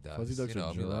Fuzzy Ducks. Fuzzy Ducks you know,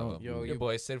 are we love drunk. him. Yo, Your you-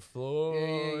 boy Sid Floyd.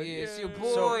 Yeah. It's your So-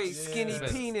 boy, skinny Yeah.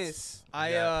 penis.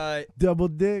 Double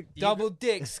dick. Double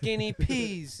dick, skinny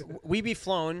peas. we be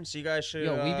flown, so you guys should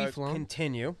Yo, we be flown.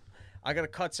 continue. I got to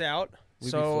cuts out, We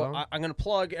be so flown. I'm gonna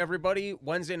plug everybody.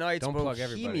 Wednesday nights, Don't plug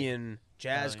everybody. Bohemian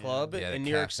Jazz yeah. Club Yeah, the in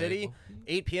New York cafe. City,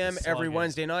 8 p.m. The every slug is-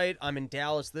 Wednesday night. I'm in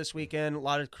Dallas this weekend. A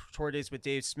lot of tour dates with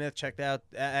Dave Smith. Check that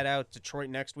out. Detroit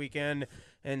next weekend,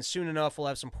 and soon enough we'll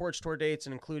have some porch tour dates,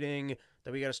 and including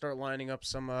that we got to start lining up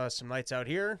some nights out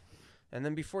here. And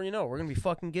then before you know, we're gonna be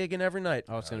fucking gigging every night.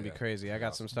 Oh, it's gonna be yeah. crazy. I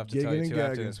got some stuff to Gigging tell you and too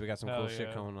after gagging. this. We got some Hell cool shit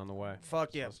yeah. coming on the way.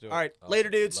 Fuck yeah! Let's do it. All right, Oh, later,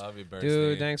 dudes. Love you, Bernstein.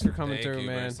 Dude, thanks for coming Thank through, you,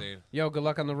 man. Bernstein. Yo, good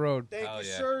luck on the road. Thank Hell you,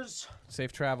 yeah. sirs.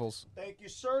 Safe travels. Thank you,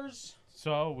 sirs.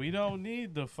 So we don't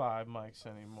need the 5 mics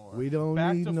anymore. We don't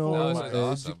Back need to no 4 No, this mics. is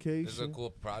awesome. education. This is a cool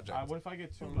project. What if I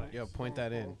get 2 mics? Yo, point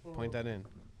that in. Point that in.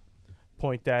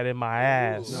 Point that in my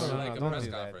ass. No, Like a don't press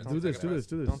do that. conference. Don't Do this, Like a do this,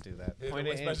 do Don't this. do that. press- Point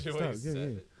it in. Especially when you Stop, yeah,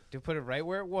 said yeah. it. Dude, put it right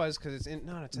where it was because it's in.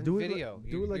 No, it's in Do it like- video.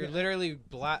 do it like you're a- literally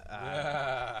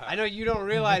I know you don't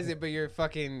realize it, but you're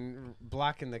fucking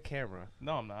blocking the camera.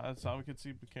 No, I'm not. That's how we can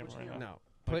see the camera right now. No, Like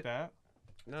put that?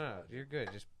 no. You're good.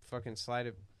 Just fucking slide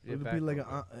it. It'd back be like a an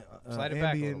little bit. Slide it back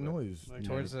a ambient little noise. Like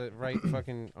towards the right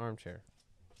fucking armchair.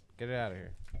 Get it out of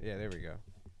here. Yeah, there we go.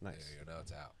 Nice. Yeah, you know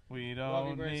it's out. We Love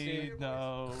you, don't Bernstein. need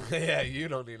no. Yeah, you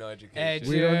don't need no education.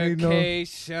 We don't need no-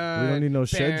 Education. we don't need no Bow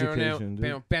sheducation, dude.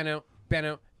 out, bow out, bow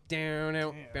out, down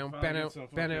out, Damn, bow finally out, get some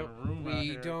bow fucking out. room out We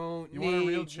here. don't You want a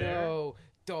real need chair? no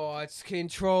thoughts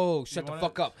control. Shut the want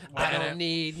fuck it? up. Why I not? don't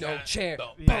need no chair.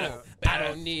 Yeah. Boom. I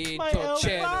don't need My no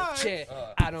chair, no L5. chair.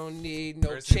 I don't need no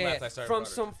First thing chair left, I started from running.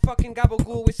 some fucking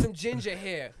gabagool with some ginger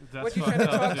hair. That's What you trying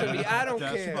fucked to up, talk to dude. me? I don't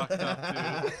That's care. fucked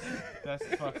up, dude. That's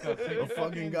fucked up. Take A your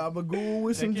fucking gabagool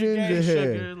with take some your ginger gay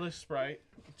hair. Sugarless Sprite.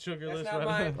 Sugarless. That's not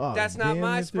red- my. Oh, That's not damn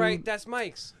my it, Sprite. dude. That's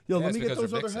Mike's. Yo, Yeah, let it's me get because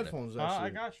those we're other mixing it. headphones. I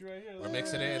Actually, got you right here. We're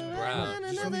mixing it in brown.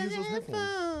 just let me use those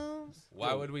headphones.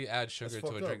 Why would we add sugar That's to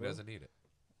a fucked up, drink that bro. doesn't need it?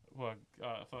 What?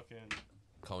 Fucking.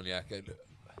 Cognac. I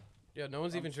Yo, no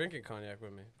one's even drinking cognac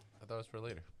with me. thought it was for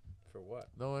later. For what?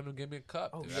 No one would give me a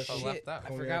cup. Oh dude. I felt shit! left out. I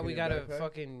Cognac forgot we in got your a backpack?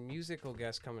 fucking musical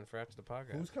guest coming for after the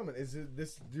podcast. Who's coming? Is it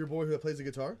this your boy who plays the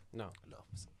guitar? No, No.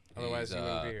 otherwise He's, you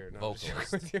wouldn't be here. No, I'm just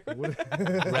vocalist. joking with you.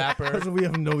 What? Rapper. So we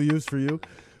have no use for you.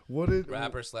 What is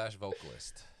Rapper slash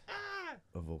vocalist.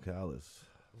 a vocalist?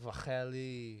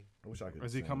 Vacheli. I wish I could.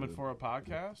 Is he sing, coming dude. for a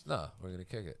podcast? No, we're gonna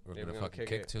kick it. We're Yeah, gonna we're gonna fucking kick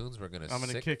kick it. tunes. We're gonna. I'm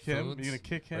gonna sick kick him. tunes. You gonna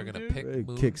kick him, We're gonna dude? pick Hey,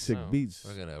 moves. kick sick No. beats.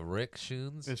 We're gonna rick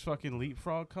tunes. Is fucking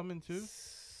Leapfrog coming too?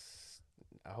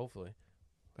 Hopefully.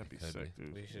 That'd be Could sick, be.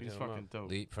 dude. We should He's hit him fucking dope.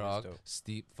 Leapfrog, dope.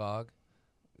 steep fog,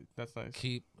 That's nice.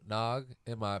 keep nog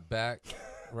in my back,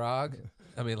 log.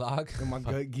 In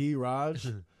my garage,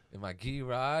 In my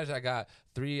garage, I got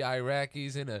 3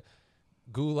 Iraqis in a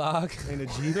gulag. in a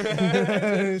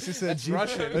jeep. She said jeep,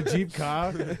 Russian. a jeep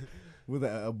car with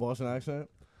a Boston accent.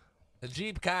 A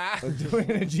jeep car.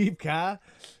 In a jeep car.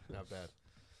 Not bad.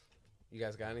 You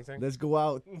guys got anything? Let's go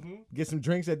out, get some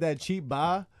drinks at that cheap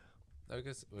bar. I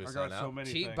guess we're I got signing so out.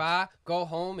 many Cheap things. bar. Go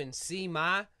home and see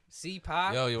pie.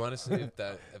 Yo, you want to see if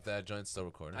that joint's still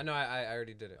recording? I know. I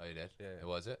already did it. Oh, you did? Yeah, yeah. It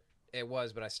was it? It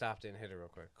was, but I stopped it and hit it real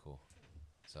quick. Cool.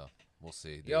 So we'll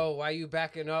see. Dude. Yo, why you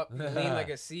backing up? You lean like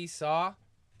a seesaw.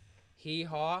 Hee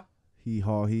haw. Hee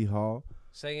haw, hee haw.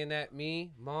 Saying that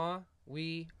me, ma,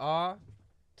 we are.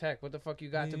 Tech, what the fuck you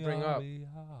got to bring up? The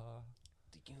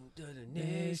youth of the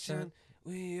nation.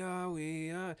 We are.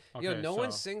 Yo, Okay, no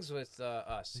one so- sings with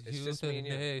us. It's just me and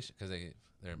you. Because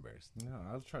they're embarrassed. No,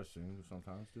 I'll try to sing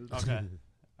sometimes, dude. Okay.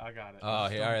 I got it. Oh,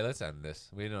 here. All right, let's end this.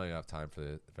 We don't even have time for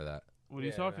that. What are you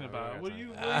Yeah, talking no, we about? got What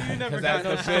time. you never That's got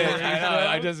no the stories. shit. I know.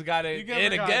 I bro. just got it You never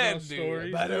in got again, no dude.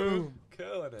 stories, Boom.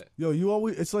 Killing it. Yo, you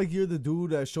always, it's like you're the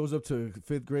dude that shows up to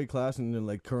 5th grade class and then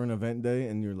like current event day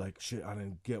and you're like, shit, I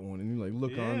didn't get one. And you like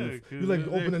look on, Yeah, you like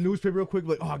 'cause open the newspaper real quick,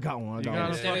 like, oh, I got one. I You got gotta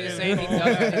one. Instead of fucking- saying he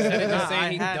doesn't, instead of Nah, just saying I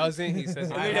he had- doesn't, he says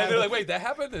he I And have- they're like, wait, that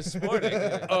happened this morning.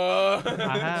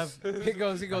 I have. He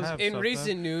goes, I in have recent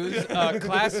something." news,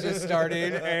 class just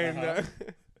started, and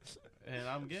And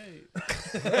I'm gay.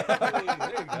 There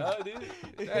you go,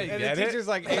 dude. Hey, and get the it? teacher's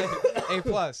like A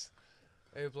plus.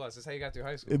 A plus. That's how you got through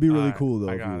high school. It'd be really Alright, cool though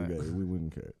I if you got were it. gay. We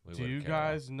wouldn't care. We Do wouldn't you care at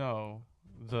all. guys know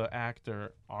the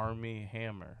actor Army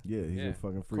Hammer? Yeah, he's Yeah, a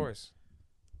fucking Of freak. course.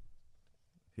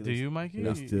 He Do likes- you, Mikey? he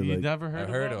likes to, You like- never heard I've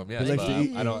of heard him? of him, yes, likes but to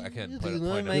eat- I can't put a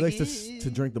point He on likes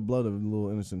to drink the blood of little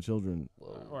innocent children.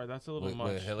 All right, that's a little with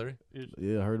much. Hillary.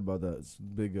 Yeah, I heard about that. It's a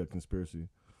big conspiracy.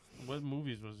 What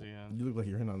movies was he in? You look like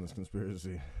you're in on this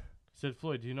conspiracy. Sid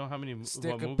Floyd, do you know how many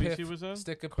Stick what a movies piff. he was in?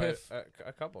 Stick a Quite piff.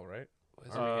 a couple, right?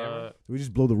 Is it Uh, Did we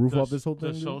just blow the roof the, off this whole the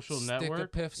thing? dude? Social Stick a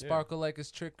Network. piff, Yeah. sparkle like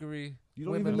his trickery. You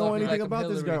don't Women even know love me anything like I'm about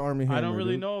this guy, Hillary. Army Hammer. I don't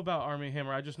really dude. know about Army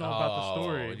Hammer. I just know about the Oh,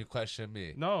 story. you question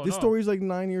me. No, This no. story's like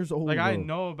 9 years old. Like I bro.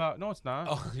 know about. No, it's not.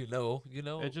 Oh, you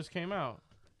know. It just came out.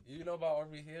 You know about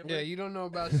Army Hammer? Yeah, you don't know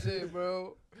about shit,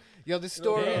 bro. Yo, this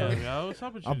story. Damn, yo, what's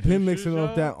up with you? I've been mixing Shoes,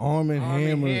 up that Arm and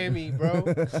Hammer. Hammy, bro.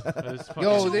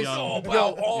 Yo, this-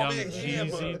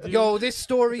 Yo, this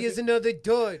story is another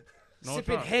dud. No, it's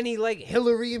Sipping not. Henny like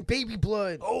Hillary and baby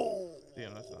blood. Oh,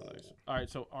 Damn, that's not nice. All right,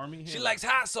 so Army Hammer. she likes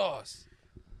hot sauce.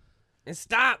 And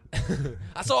stop.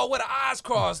 I saw her with her eyes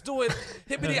crossed, doing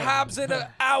hippity hops in an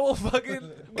owl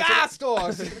fucking gas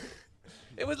stores.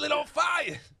 It was lit on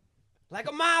fire. Like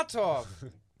a Molotov.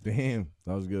 Damn,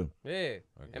 that was good. Yeah.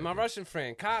 And my Russian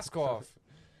friend, Koskov.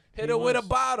 Hit her with a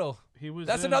bottle. He was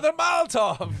That's in- another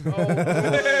Molotov.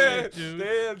 dude.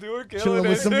 Damn, dude, we're killing Chilling it.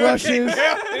 with some Russians,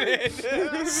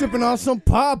 sipping on some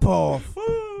Popov.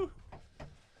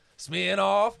 Smearing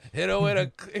off. Hit her with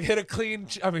a hit her chin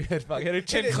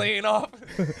clean off.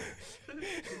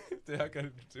 Dude, I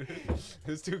couldn't do it.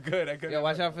 It's too good. I couldn't. Yo,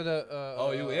 watch out for the.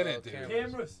 Oh, you in it, dude.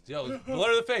 cameras. Yo,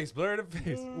 blur the face. Blur the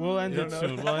face. We'll end You it don't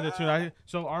soon. know? We'll end it soon.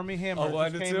 So Army Hammer Oh,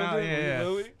 just came out,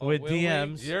 with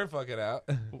DMs. You're fucking out.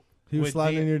 He was With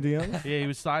sliding D- in your DMs. Yeah, he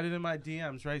was sliding in my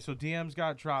DMs, right? So DMs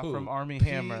got dropped Who? from Army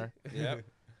Hammer, Yep.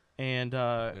 and We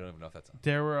don't even know if that's on.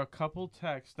 there were a couple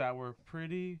texts that were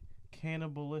pretty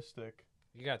cannibalistic.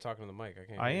 You gotta talk to the mic. I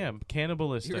can't. I hear am You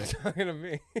cannibalistic. You were talking to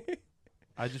me.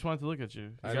 I just wanted to look at you.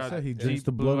 You I got said he deep drinks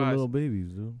the blue blood of eyes. little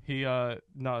babies, dude. He no,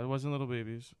 it wasn't little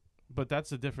babies, but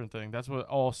that's a different thing. That's what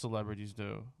all celebrities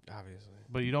do. Obviously.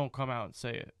 But you don't come out and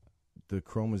say it. The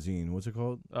chromazine, what's it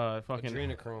called? Fucking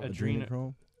Adrenochrome.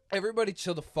 Adrenochrome. Everybody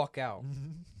chill the fuck out.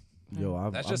 Yo, I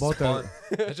That's I just bought spun.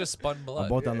 that. That's just spun blood. I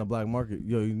bought that on the black market.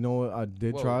 Yo, you know what I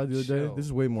did Whoa, try the other day? chill. This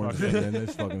is way more Fuck. interesting than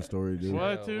this fucking story, dude.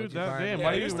 What, Yo, dude? what'd you That, find? damn, Yeah,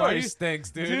 why your you, story why you,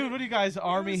 stinks, dude. dude? What are you guys,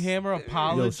 Army Hammer Yo,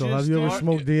 apologists? so have you ever dude?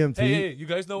 smoked DMT? Hey, you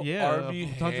guys know Yeah, Army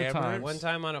tons of Hammer? times. One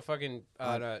time on a fucking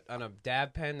on a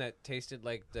dab pen that tasted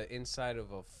like the inside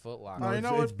of a Foot Locker. No, Oh, you it's,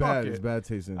 know it's what? bad. Fuck It's it. bad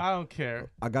tasting. I don't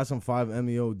care. I got some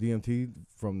 5-MeO DMT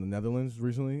from the Netherlands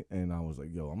recently, and I was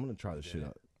like, yo, I'm gonna try this shit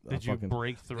out. Did you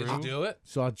break through? Did you do it?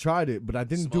 So I tried it, but I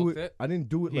didn't do Smoked it. it? I didn't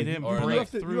do it He like didn't you break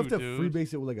have to, through, you have to dude.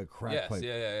 freebase it with like a crack Yes, pipe.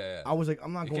 yeah. I was like,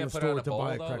 I'm not You going can't to put it on store a to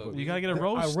buy a bowl, crack though? pipe. You gotta get a I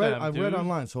roast read them, I read dude.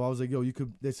 online, so I was like, yo, you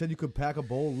could. They said you could pack a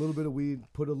bowl, a little bit of weed,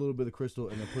 put a little bit of crystal,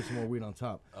 and then put some more weed on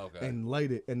top, Okay. and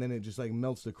light it, and then it just like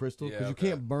melts the crystal because Yeah, you okay.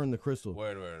 can't burn the crystal.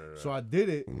 Word. So I did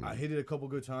it. I hit it a couple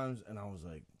good times, and I was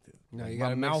like, No, like, you my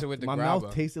gotta mix mouth, it with the my grabba.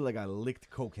 mouth tasted like I licked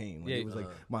cocaine. Like, Yeah, it was like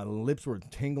my lips were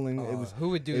tingling. It was Who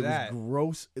would do it that? was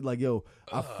gross. Like yo,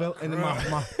 I felt, and then my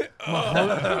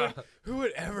heart, Who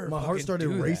would ever? my heart started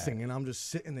racing, and I'm just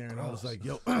sitting there, and I was like,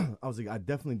 yo, I was like, I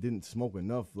definitely didn't smoke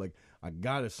enough. Like I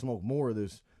gotta smoke more of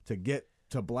this to get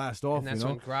to blast off. And that's you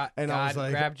know? when God And I was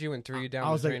like, grabbed you and threw you down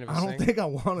I was the like, drain of a I don't sink. think I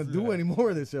want to do any more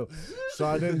of this, yo. So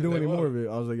I didn't do any more of it.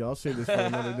 I was like, yo, I'll save this for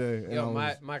another day. And I Yo,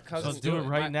 was, my cousin. Let's do it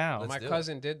right my- now. My Let's do it.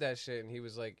 cousin did that shit, and he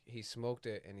was like, he smoked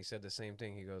it, and he said the same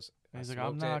thing. He goes, He's I like,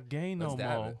 I'm smoked not it. gay no Let's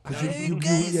dab more. it.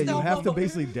 'cause you have to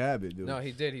basically dab it, dude. No,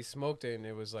 he did. He smoked it, and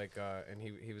it was like, and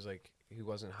he was like, he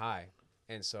wasn't high,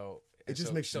 and so it just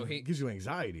so, makes so he gives you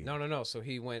anxiety. no. So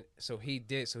he went. So he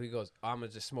did. So he goes, I'm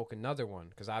gonna just smoke another one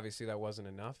because obviously that wasn't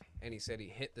enough. And he said he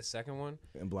hit the second one.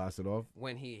 And blast it off.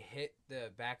 When he hit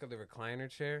the back of the recliner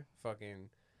chair, fucking,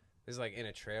 this is like in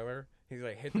a trailer. He's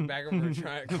like hit the back of a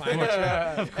recliner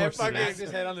chair and fucking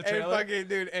his head on the and trailer. fucking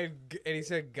dude, and he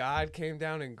said God came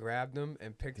down and grabbed him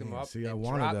and picked him Damn, up. see, I and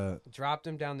wanted dropped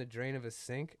him down the drain of a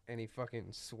sink, and he fucking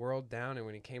swirled down. And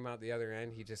when he came out the other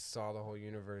end, he just saw the whole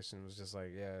universe and was just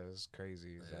like, "Yeah, it was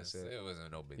crazy. That's it." It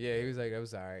wasn't no big Yeah, deal. he was like, "It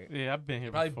was alright." Yeah, I've been He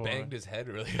here probably before. banged his head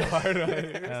really hard.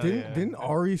 Hell Didn't yeah.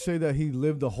 Ari say that he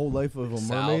lived the whole life of a mermaid?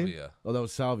 Salvia. Oh, that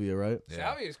was Salvia, right? Yeah.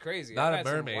 Salvia is crazy. Not I've a had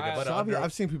some mermaid, wild- but Salvia, under-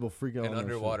 I've seen people freak out An on that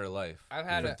underwater life. I've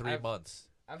had for a- 3 I've- months.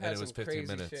 I've and had it was some 15 crazy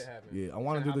minutes. shit happen. shit. Yeah, I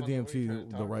want to do the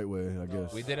DMT the right way, I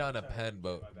guess. We did it on a pen,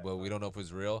 but we don't know if it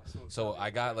was real. So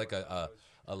I got like a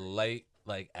light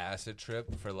like acid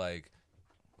trip for like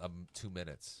 2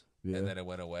 minutes, Yeah. and then it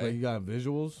went away. Like you got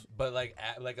visuals. But like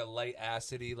a light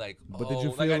acidy, like But did you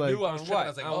like feel I like- knew I was On tripping. what? I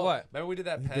was like, On oh, what? remember we did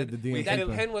that You pen? did the DMT we That did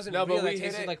pen. pen wasn't No, but real. we That hit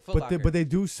tasted it- like Foot Locker. But they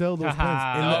do sell those pens.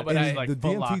 And, No, but and I- the Foot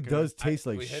DMT Locker. does taste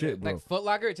like we hit shit, it. bro. Like Foot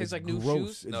Locker, it tastes It's like new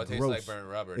gross. shoes. No, it It's tastes gross. like burnt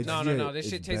rubber. It's- No, yeah, this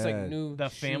shit it's tastes like bad. new. The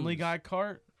Family shoes. Guy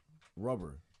cart?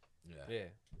 Rubber. Yeah. Yeah.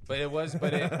 But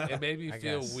it made me I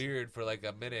feel guess. weird for like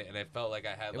a minute, and I felt like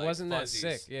I had It like wasn't that fuzzies.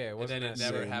 sick. Yeah, it wasn't and then that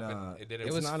it never sick. happened. Nah. It didn't. It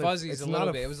It's was not a- fuzzies it's a not little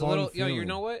a bit. It was a fun little. Yo, you feeling.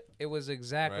 know what? It was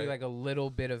exactly Right. like a little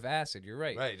bit of acid. You're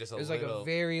right. Right, just a It was like a little.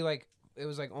 very like. It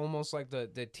was like almost like the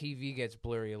TV gets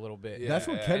blurry a little bit. Yeah. That's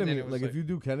what And then ketamine. it was Like, like- if you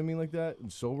do ketamine like that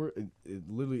and sober, it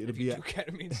literally it'll If be. you do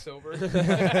ketamine sober.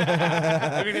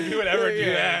 I mean, if you would ever do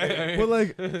that. But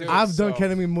like, Dude, I've done so-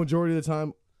 ketamine majority of the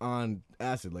time. on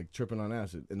acid, like tripping on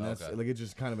acid, and that's Okay. like it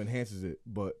just kind of enhances it.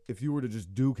 But if you were to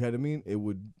just do ketamine,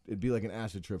 it'd be like an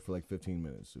acid trip for like 15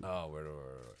 minutes. Oh, word.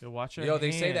 Yo, watch your Yo,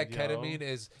 they say that hand, yo. ketamine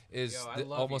is Yo, I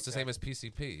love almost the you, same guys. as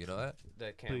PCP. You know that?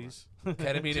 The camera. Please.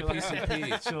 Ketamine and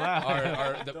PCP Chill out.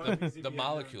 are the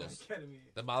molecules.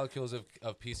 The molecules of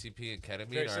PCP and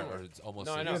Very ketamine similar. are almost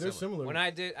No, I know. Yeah, they're similar. When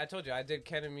I told you I did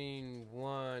ketamine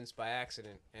once by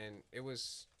accident, and it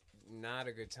was not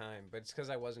a good time. But it's because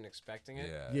I wasn't expecting it.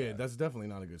 Yeah, that's definitely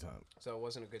not a good time. So it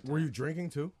wasn't a good time. Were you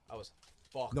drinking too? I was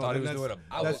fucked. No, Thought he then was doing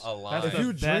that's- a line. that's If the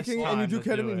you're best drinking and you do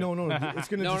time to do ketamine, it. no, it's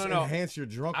gonna No, just no. enhance your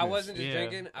drunkenness. I wasn't just Yeah,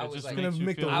 drinking. I it was just like, It's gonna makes you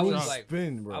make the feel I room was like,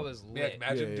 spin, bro. I was Yeah, lit.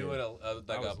 imagine Yeah, doing I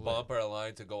like was a lit. bump or a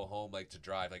line to go home, like to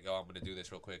drive. Like, oh, I'm gonna do this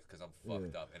real quick because I'm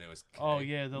fucked up, and it was. Oh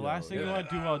yeah, the last thing you yeah. want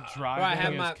to do while driving Bro, I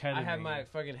had is ketamine. I had my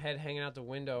fucking head hanging out the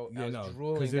window. Yeah, I was no,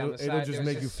 drooling 'cause down it'll- the it'll side. just There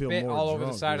was make you feel spit more all over the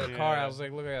drunk, side yeah. of the car. Yeah. I was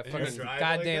like, look at that You were fucking driving like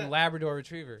goddamn that? Labrador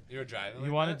Retriever. You were driving.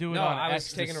 You want to do it No, on I was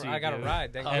ecstasy, taking. I got a dude.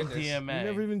 ride. Thank goodness. MDMA. You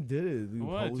never even did it. You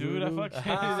What, poser, dude? I fucking.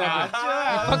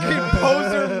 Fucking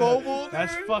poser mobile.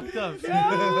 That's fucked up. Dude.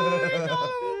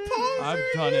 Oh I've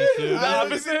done it,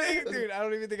 dude. Dude, I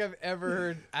don't even think I've ever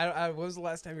heard. When was the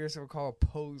last time you heard someone call a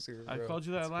poser? I bro? called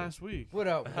you that last week. What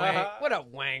up, what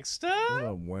up, wankster? What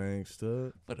up,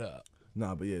 wankster? What up?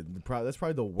 Nah, but yeah, that's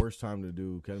probably the worst time to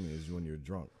do ketamine is when you're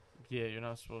drunk. Yeah, you're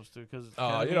not supposed to because.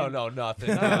 Oh, you don't know nothing.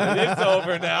 It's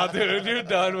over now, dude. You're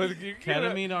done with you.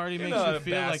 Ketamine already you're makes not you a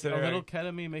feel like bastard, a little right?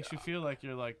 ketamine makes you feel like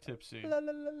you're like tipsy.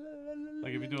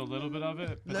 Like if you do a little bit of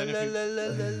it. But then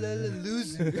if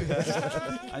you...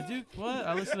 I do what?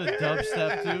 I listen to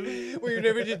dubstep, dude. Well, you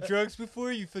never did drugs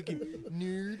before, you fucking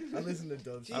nerd. I listen to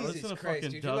dubstep. I listen Jesus to Christ,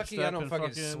 fucking dude. You're lucky I dubstep don't and fucking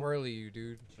fucking- swirly you,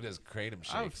 dude. Just kratom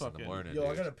I would shakes in the fucking- morning. Yo, I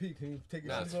dude. gotta pee. Can you take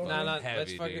your That's shoes off? fine. Nah, Heavy,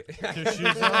 let's fucking. Your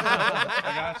shoes on?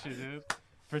 I got you, dude.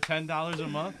 For $10 a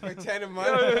month. For 10 a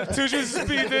month. Two shoes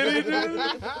speed Diddy, dude.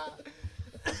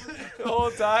 The whole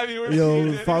time you were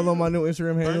Yo, follow my new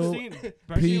Instagram handle. P.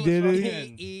 was Diddy.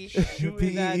 fucking P.E.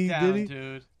 shooting that P.E. down, Diddy?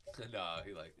 dude. No,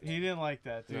 he like. He didn't like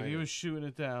that, dude. No, He yeah. was shooting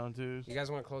it down, dude. You guys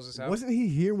want to close this out? Wasn't he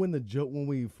here when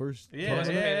we first? Yeah, He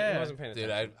wasn't yeah, paying, yeah. he wasn't paying Dude,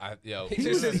 attention. yo. He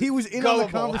just says He was in on the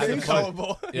gullible. conversation.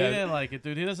 Gullible. He didn't like it,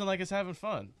 dude. He doesn't like us having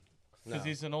fun. Because No.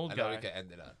 he's an old I know we guy. can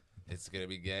end it on. It's gonna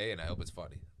be gay, and I hope it's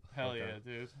funny. Hell yeah,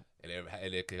 dude.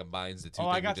 And it combines the two Oh,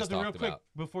 things I got we just something real talked quick about.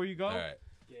 before you go. All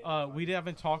right. We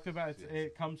haven't talked about it.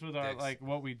 It comes with our Dicks. like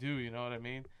what we do. You know what I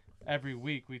mean? Every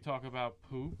week we talk about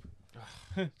poop.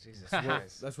 Jesus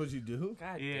Christ. That's what you do?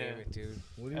 God Yeah. damn it, dude.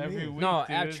 What do you Every mean? week. No,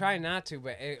 dude. I try not to,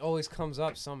 but it always comes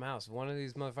up somehow. So one of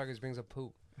these motherfuckers brings up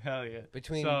poop. Hell yeah.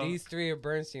 Between So- these three or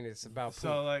Bernstein, it's about poop.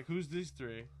 So like, who's these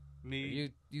three? Me, you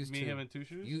use me, two. him, and Two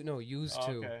Shoes. Use Oh,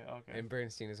 two. okay. And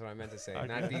Bernstein is what I meant to say. Okay.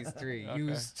 Not these three. Okay.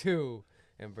 Use two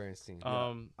and Bernstein.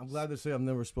 I'm glad to say I've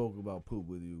never spoke about poop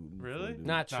with you. before, Really? dude.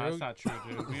 Not Nah, true. it's not true,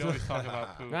 dude. We always talk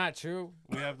about poop. Not true.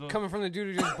 We have the Coming from the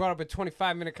dude who just brought up a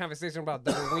 25-minute conversation about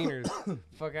double wieners.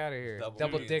 Fuck out of here.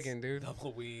 Double weens. digging, dude.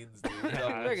 Double weens, dude.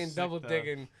 Yeah, Fucking sick double though.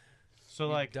 digging. So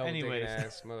like, double digging anyways,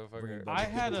 ass Bring motherfucker. it back I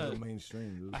had to a- the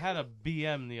mainstream, dude. I had a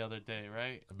BM the other day,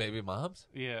 right? Baby moms?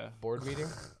 Yeah, Board meeting.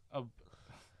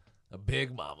 A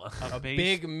big mama. a base-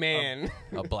 Big man.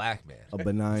 A black man. A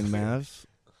benign mass.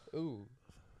 Ooh.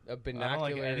 A I don't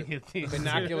like binocular. any of these.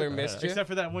 Binocular mischief. Except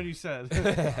for that one you said.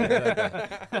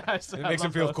 It makes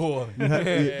him feel cool. You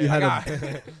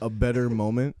had a better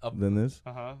moment than this.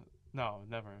 Uh huh. No,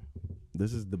 never.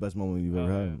 This is the best moment you've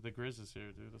ever had. The Grizz is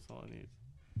here, dude. That's all I need.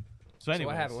 So So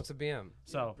anyway, what happened? What's a BM?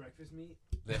 So Breakfast meat.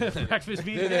 breakfast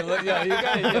meeting. Dude, they look, yo, you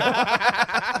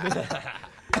guys,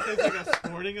 It's like a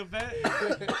sporting event.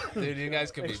 dude, you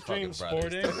guys could be Extreme fucking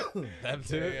brothers. sporting. Them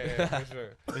too. for sure.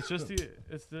 It's just the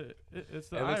it's the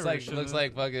It Irish. looks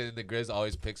like fucking the Grizz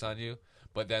always picks on you,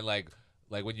 but then like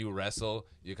when you wrestle,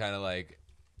 you kind of like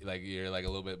you're like a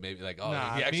little bit maybe like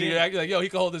Nah, you're acting like yo he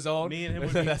can hold his own. me and him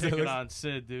would be That's what it picking looks- on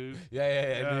Sid, dude. Yeah.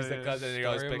 And Yeah, he's the yeah. cousin. And you're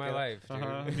always Story of picking. my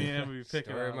life, dude. Me and him would be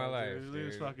picking Story on of my him, life, dude. He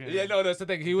was dude. fucking. Yeah, no, that's the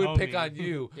thing. He would pick Homie. on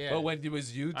you, Yeah. but when it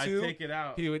was you I'd two, take it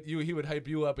out. he would hype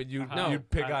you up, and No, you'd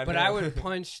pick on But him. I would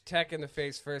punch Tech in the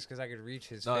face first because I could reach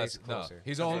his No, face that's, no. closer.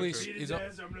 He's only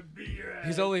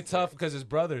he's only tough because his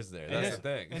brother's there. That's the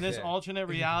thing. In this Yeah. alternate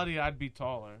reality, I'd be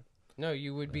taller. No,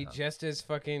 you would be just as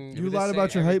fucking. You would lied say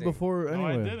about your height everything. before No,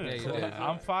 I anyway. didn't. Yeah, you did.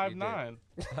 I'm 5'9".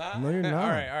 No, you're not. All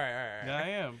right. Yeah, I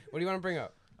am. What do you want to bring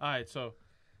up? All right, so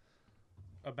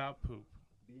about poop.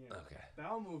 Okay.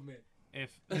 Bowel movement. If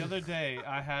the other day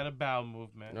I had a bowel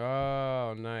movement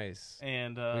Oh, nice.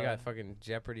 and We got fucking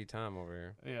Jeopardy time over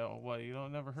here. you know what, you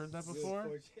don't never heard that before?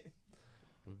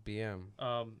 BM.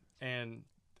 And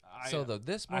I So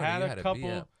this I morning had you a had a couple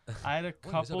BM. I had a What is a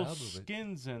couple bowel movement?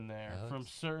 skins in there Alex? from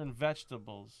certain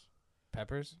vegetables.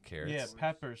 Peppers? Carrots. Yeah,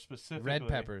 peppers specifically. Red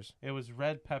peppers. It was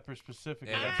red pepper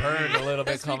specifically. And it burned a little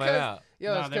bit That's coming because- out.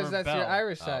 Yo, Nah, it's they because were that's your Bell.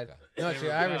 Irish Oh, side. okay. No, it's They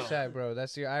your were Irish Bell. side, bro.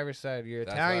 That's your Irish side. Your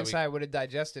That's Italian why we- side would have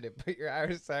digested it, but your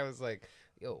Irish side was like,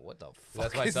 yo, what the fuck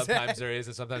That's why is sometimes that? there is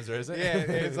and sometimes there isn't. Yeah,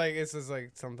 it's just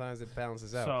like sometimes it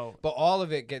balances out. So But all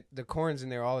of it the corn's in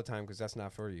there all the time because that's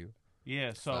not for you. yeah,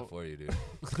 It's not so for you,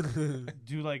 dude.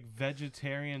 do like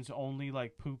vegetarians only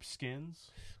like poop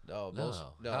skins? No, No.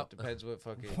 no, How- it depends what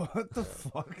fucking. What the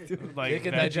fuck, dude? Like They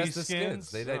can veggie digest the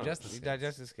skins. They No. digest the You skins.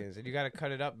 digest the skins, and you got to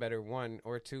cut it up better. One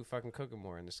or two, fucking cook it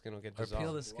more, and the skin will get Or dissolved.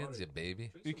 peel the skins, you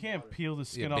baby. You can't peel the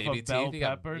skin Yeah, off baby a bell teeth, you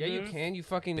got- pepper, Yeah, you dude. can. You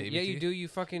fucking Baby yeah, you teeth? do. You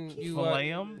fucking you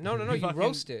Fillet 'em? No, You you fucking-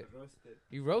 roast it.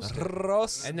 You roast it,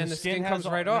 Arroz. and then the skin has comes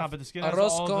all- right Nah, off. but the skin has Arroz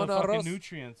all con the fucking arroz.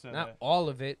 nutrients in Not it. all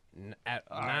of it. All Not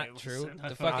right, true. listen,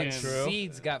 The fucking true.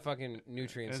 seeds got fucking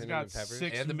nutrients It's in them got in peppers.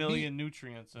 6 And the million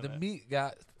nutrients in The it. meat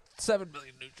got 7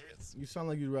 million nutrients. You sound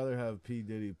like you'd rather have P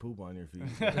Diddy poop on your feet.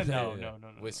 no.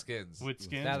 With skins. With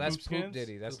skins. Now that's poop Poop skins?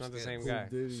 Diddy. That's Poop not the skins. same guy.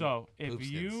 Poop Diddy. So if Poop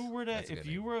you skins. were That's a if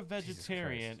good you name. were a Jesus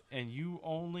vegetarian and you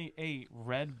only ate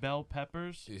red bell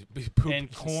peppers Poop and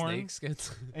corn. snake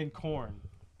skins. and corn,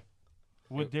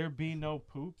 would there be no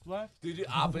poop left? Dude, you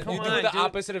Come do on, the dude.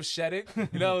 opposite of shedding.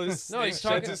 You know, No, he's sheds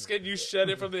talking- his skin. You shed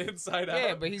it from the inside out.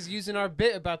 Yeah, but he's using our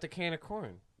bit about the can of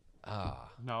corn. Ah,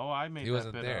 No, I made he that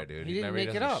wasn't bit there, up. dude. He didn't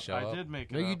Remember make it doesn't up. show I did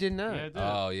make it No, up. you did not. Yeah, I did.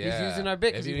 Oh yeah. using our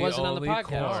bit 'cause If he you eat wasn't on the only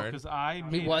podcast. corn- Because I He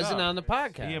made it wasn't up. on the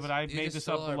podcast. Yeah, but I You made just this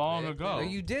stole up our long bit, ago. No,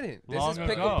 you didn't. This Long is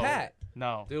Pickle ago. Pat.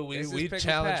 No. Dude, This is we Pickle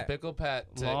challenged Pat. Pickle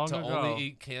Pat to Long ago. only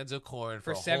eat cans of corn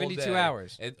For a whole 72 day,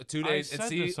 hours. and 2 I days, and said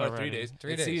see this or 3 already. days,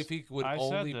 3 and see days. if he would I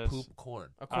said only this. poop corn.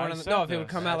 A corn I on the, said no, if it would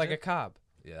this. come out like a Imagine. cob.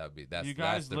 Yeah, that's You that's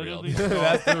guys the real. literally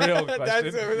That's the real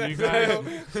question. You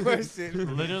guys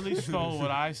question. literally stole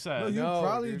what I No, said. you No,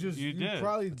 probably dude. just You you did.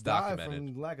 probably It's die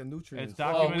documented. from lack of nutrients. It's Oh,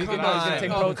 documented. we Come can, no, he's gonna on.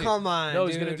 take Oh, protein. come on, No,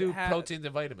 he's gonna dude. do Ha- proteins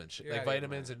and vitamins, You're like out of your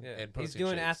vitamins mind. and Yeah. protein. He's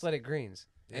doing shakes. athletic greens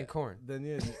Yeah. and corn. Then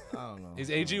yeah, I don't know. He's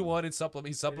AG1 and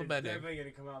he's supplementing.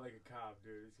 gonna come out like a cob,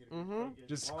 dude. It's gonna Mhm.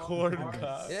 Just corn and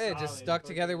cob. Yeah, just stuck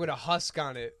together with a husk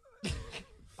on it.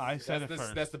 I said it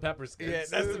That's first. the pepper skins. Yeah,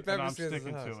 that's the and pepper I'm skins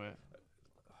sticking as a husk. to it.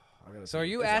 I gotta So are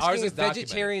you Ours asking is if documented.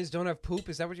 vegetarians don't have poop?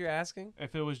 Is that what you're asking?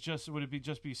 If it was just, would it be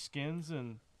just be skins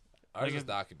and Ours Like is if-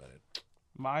 documented.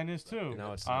 mine is too?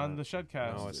 No, it's on not. the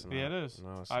Shedcast. No, it's Yeah, it not. is.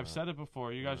 No, it's I've not. said it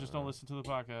before. You guys just don't listen to the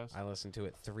podcast. I listened to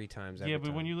it 3 times. Yeah,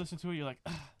 but when you listen to it, you're like,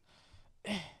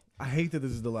 I hate that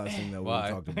this is the last thing that we Why?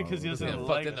 talked about. because he Get doesn't fucked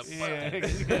like. in the Yeah, butt.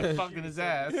 'cause he got fucked in his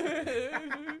ass. I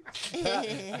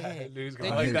knew he was gonna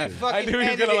Then like you that. could fucking I knew he was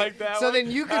edit gonna it. like that. So one.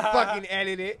 then you could fucking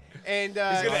edit it and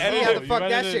gonna see edit how it. the fuck You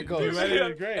that edited shit it. goes. You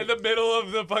edited it great. In the middle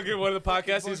of the fucking one of the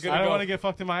podcasts, he's gonna I don't go. want to get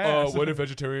fucked in my ass. What if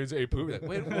vegetarians ate poop? Like,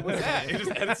 wait, what was that? He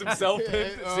just edits himself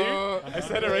in. See? I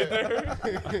said it right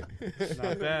there.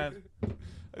 Not bad.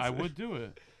 I would do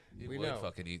it. You We would know.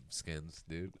 fucking eat skins,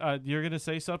 dude. You're gonna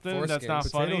say something Foreskin. that's not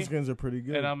Potato funny, skins are pretty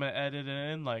good. and I'm gonna edit it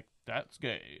in like that's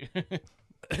gay.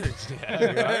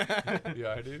 Yeah, you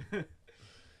are, dude.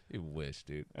 You wish,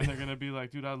 dude. And they're gonna be like,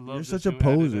 dude, I love You're this such a new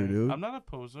poser, editing. dude. I'm not a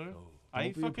poser. I Don't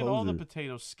eat be a fucking all the poser.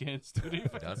 potato skins, dude. Are you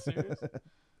fucking Done? serious?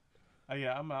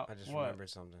 Yeah, I'm out. I just what? remembered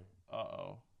something.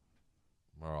 Uh-oh.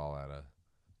 We're all out of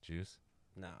juice.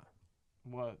 Nah,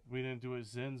 What? We didn't do it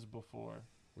Zins before.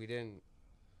 we didn't.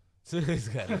 He's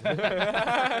got it.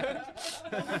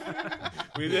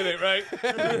 We did it, right?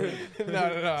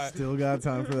 No. Still got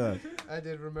time for that. I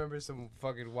did remember some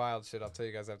fucking wild shit. I'll tell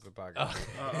you guys after the podcast.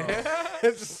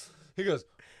 Uh-oh. He goes,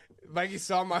 Mikey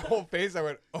saw my whole face. I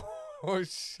went, oh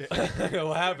shit.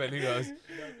 what happened? He goes,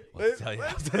 what to tell you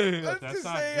after? Let's That's just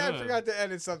not say I good. forgot to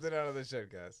edit something out of the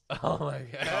showcast. Oh my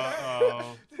god.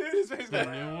 Uh-oh. Dude, his face The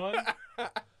got- new one?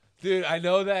 Dude, I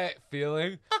know that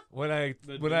feeling when I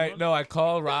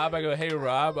call Rob. I go, hey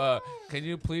Rob, can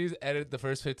you please edit the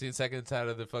first 15 seconds out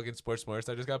of the fucking Sports Morris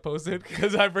I just got posted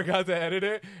because I forgot to edit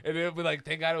it, and it'll be like,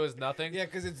 thank God it was nothing. Yeah,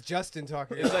 because it's Justin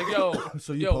talking. It's like, yo,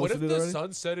 So you yo, what if posted it the already?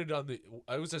 sun set it on the?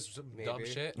 I was just some dumb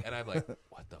Maybe. shit, and I'm like,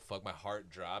 what the fuck? My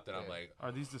heart dropped, and I'm like,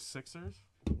 Are these the Sixers?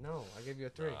 No, I gave you a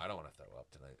 3. I don't want to throw up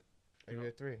tonight. I gave you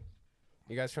a 3.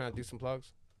 You guys trying to do some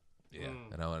plugs? Yeah,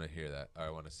 and I want to hear that. Or I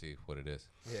want to see what it is.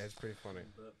 Yeah, it's pretty funny.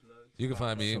 You can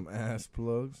find me. Some ass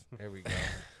plugs. There we go.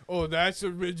 Oh, that's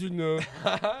original.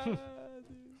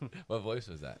 What voice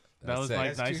was that? That was sick.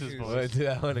 Mike That's Nice's Choo-Choo's. voice. What? Do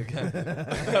that one again.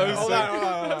 Hold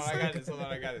on. I got this. Hold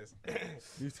on, I got this.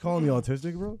 You calling me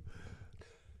autistic, bro?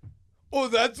 Oh,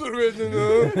 that's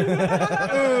original.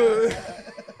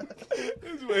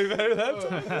 It's way better that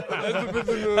time. That's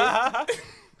original.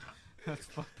 That's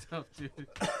fucked up, dude.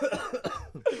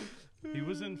 He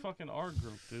was in fucking our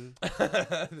group, dude.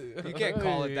 You can't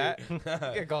call it that. You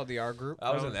can't call it the R group.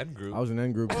 I was in N group. I was in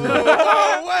N group too.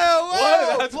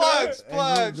 Well, plugs.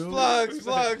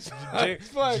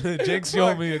 Jinx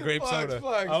showed me a grape soda.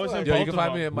 I was in Yo, you both can of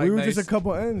find me them. at Mike We were Nice. just a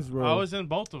couple ends, bro. I was in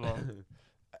both of them.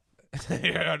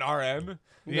 You're an RN.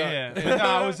 Yeah. No,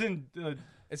 I was in.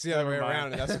 It's the other way Never mind.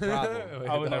 around, and that's the problem.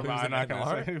 I would never he was mind. in I'm not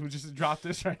gonna NR? say. We just drop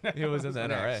this right now. He was in the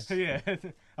NRA. Yeah.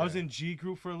 I was in G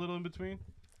group for a little in between.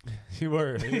 You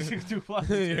were. Two plugs.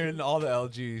 You're in all the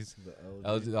LGs. The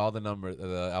LG. All the numbers,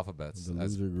 the alphabets. The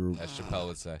as, loser group. as Chappelle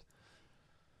would say.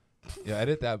 Yeah,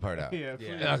 edit that part out. Yeah. Please.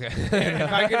 Yeah. Okay.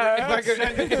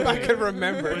 If I could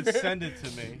remember. But send it to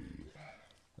me.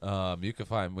 You can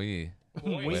find me.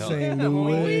 Wait, Wait, Same new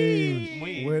way.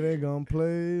 Wait. Where they gonna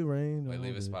play rain? Wait, all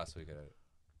leave a day. spot so we can edit.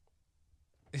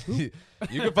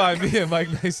 You can find me at Mike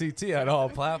Nice CT on all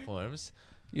platforms.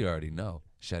 You already know.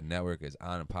 Shed Network is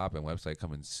on and popping. Website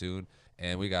coming soon.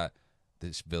 And we got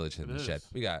this Village in the It Shed. is.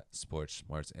 We got Sports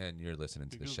Smarts, and you're listening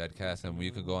to the Shedcast. And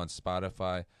you can go on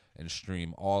Spotify and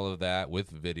stream all of that with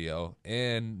video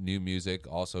and new music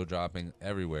also dropping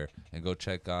everywhere. And go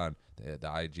check on the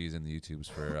IGs and the YouTubes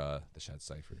for the Shed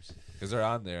Ciphers. Because they're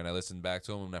on there, and I listened back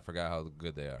to them, and I forgot how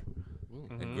good they are.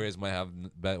 And Grizz might have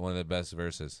one of the best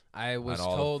verses. I was on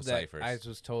all told the that ciphers. I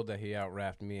was told that he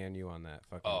out-rapped me and you on that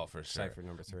fucking Oh, for sure. cipher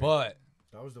number 3. But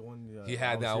That was the one. he I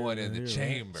had was that here one and in the here, right?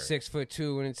 chamber.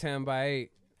 6'2" and a 10x8.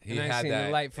 He And I had seen that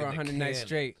the light for in the 100 nights can.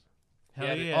 straight.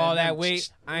 Hell yeah. All and that then weight,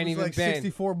 I ain't It was even like been.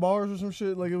 64 bars or some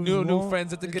shit. Like it was New long.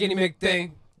 friends at the Guinea Guinea Mc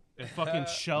thing. And fucking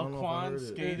Shell don't know if I Quan heard it.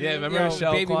 skated. Yeah, remember Yo,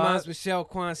 Shell Baby Quan? Moms with Shell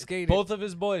Quan skated. Both of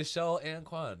his boys, Shell and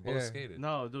Quan, both Yeah. skated.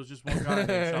 No, there was just one guy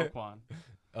named Shell Quan.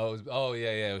 Oh yeah,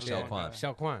 it was Shell Yeah. Quan.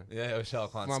 Shell Quan. Yeah, it was Shell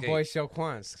Quan. My skate. boy Shell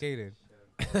Quan skated.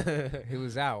 He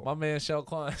was out. My man Shell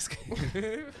Quan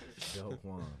skated. Del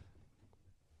Juan.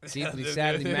 Deeply,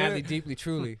 sadly, madly, deeply,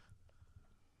 truly.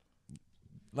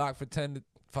 Lock for 10 to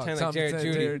fuck 10 like something, Jared 10,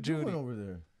 Judy. Jared Doing Judy. over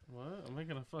there. What? I'm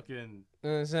making a fucking. You know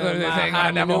what I'm What saying? are they My saying? hot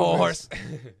I never hold a maneuvers. horse.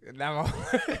 Never.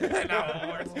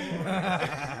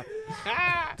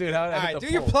 Dude, how did I All hit right, the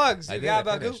do your poll? plugs. I You did. got I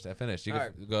about finished. I finished. You All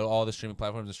can go to all the streaming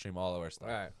platforms and stream all of our stuff.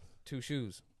 All right. 2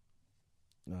 shoes.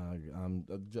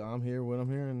 I'm here when I'm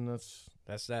here, and that's.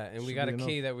 That's that. And we Should got a be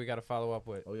key enough. that we got to follow up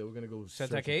with. Oh yeah, we're gonna go. Shut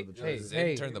searching that cake? for the Hey, treasure.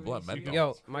 hey. Turn the blood mental.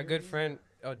 Yo, my good friend.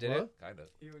 Oh, did it? What? Kind of.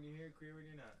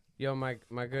 Yo, my good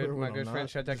Clear when I'm friend, not.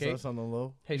 Shut That Just Cake. us on the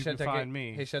low. Hey, You Shut can That Cake. find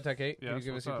me. Hey, Shut That Cake. Can you Yes,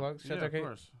 give us what's your up? plugs? Shut Yeah, That of Cake.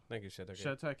 course. Thank you, Shut That Cake.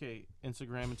 Shed Tech 8,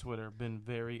 Instagram and Twitter. Been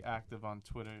very active on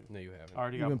Twitter. No, you haven't.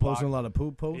 Already You've got been blocked. posting a lot of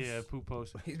poop posts. Yeah, poop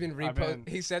posts. He's been I've been-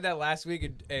 He said that last week,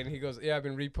 and he goes, "Yeah, I've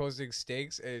been reposting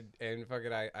steaks." And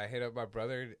fucking, I hit up my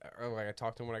brother. Or like I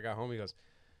talked to him when I got home. He goes,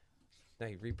 "No,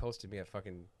 he reposted me at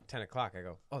fucking 10 o'clock." I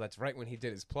go, "Oh, that's right when he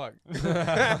did his plug." That's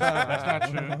not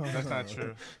true. That's not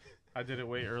true. I did it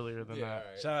way earlier than that.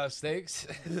 alright. Shout out Steaks.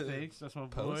 Steaks, that's my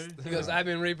boy. Post. He goes, "I've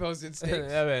been reposting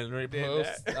steaks." I've been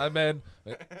repost. I've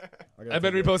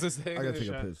been reposting Steaks. I gotta take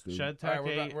a piss, dude. Shed All right, Tech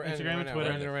we're 8, ending Instagram right and now. Twitter.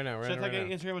 We're ending right now. We're Shed ending Tech right 8,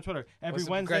 now. Instagram and Twitter. Every What's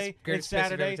the Wednesday greatest and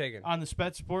piss you've ever Saturday taken? on the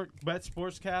Bet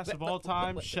Sportscast of all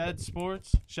time. Shed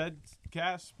Sports. Shed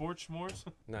Cast. Sports S'mores.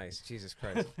 Nice, Jesus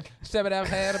Christ. That's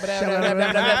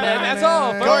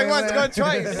all. Going once, going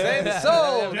twice, and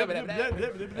sold.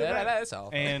 That's all.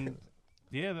 And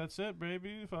yeah, that's it,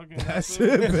 baby. Fucking That's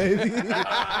it, baby.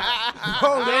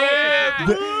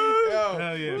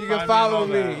 Hell yeah. You Find can follow on all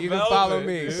me. that. You can follow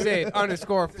me.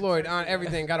 Sid_Floyd on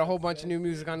everything. Got a whole bunch of new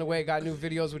music on the way. Got new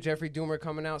videos with Jeffrey Doomer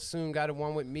coming out soon. Got a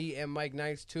one with me and Mike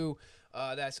Nice too.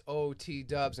 That's OT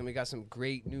Dubs, and we got some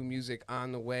great new music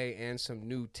on the way and some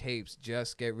new tapes.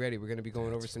 Just get ready. We're gonna be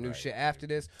going over some new shit after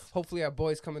this. Hopefully our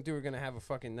boys coming through. We're gonna have a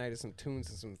fucking night of some tunes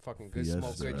and some fucking good Yes,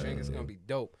 smoke, good sir. drink. It's gonna be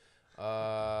dope.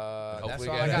 That's Hopefully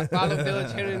all I got. Follow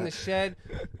Village Hidden in the Shed.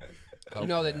 You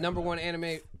know, the #1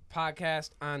 anime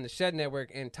podcast on the Shed Network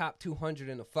and top 200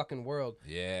 in the fucking world.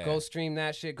 Yeah. Go stream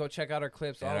that shit. Go check out our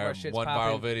clips. All And of our our shit's one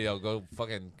popping. viral video. Go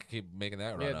fucking keep making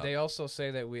that run Yeah, up. they also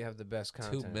say that we have the best 2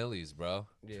 content. millies, bro.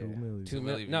 Yeah. 2 million. 2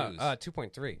 million million. No, views.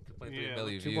 2.3. 2.3 Yeah.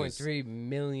 million views. 2.3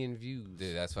 million views.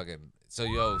 Dude, that's fucking. So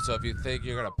if you think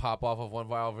you're gonna pop off of one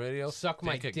viral video, Suck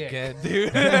my think dick. again,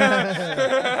 dude. Because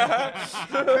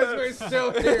we're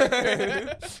still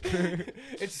here.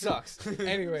 It sucks.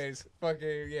 Anyways,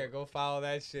 fucking yeah, go follow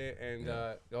that shit and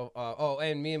go.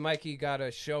 And me and Mikey got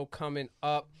a show coming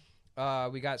up.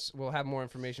 We'll have more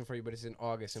information for you, but it's in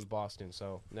August in Boston.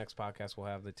 So next podcast we'll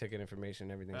have the ticket information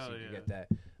and everything, so Hell you can yeah. get that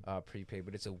prepaid.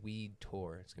 But it's a weed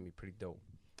tour. It's gonna be pretty dope.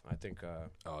 I think.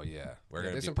 Oh yeah, we're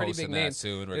gonna there's be some pretty posting big that names.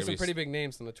 soon. We're There's gonna some be pretty big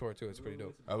names on the tour too. It's pretty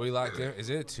dope. Are we locked in? Is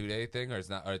it a 2-day thing or it's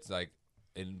not? Or it's like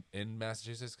in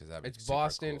Massachusetts? Because It's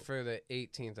Boston for the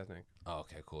 18th, I think. Oh,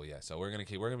 okay, cool. Yeah, so we're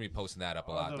gonna be posting that up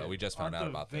a lot though. We just found out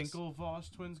about this.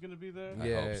 Winklevoss twins gonna be there? I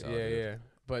hope so, dude. Yeah.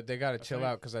 But they gotta chill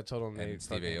out because I told them they And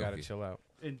Steve fucking gotta Aoki. chill out.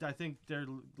 And I think they're He's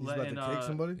about letting. to take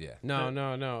somebody. Yeah. No.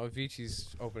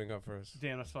 Avicii's opening up for us.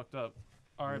 Damn, that's fucked up.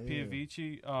 R.I.P. Yeah.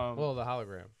 Avicii. Well, the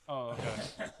hologram. Oh,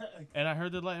 okay. And I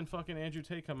heard they're letting fucking Andrew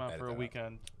Tate come out for a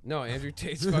weekend. No, Andrew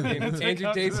Tate's fucking.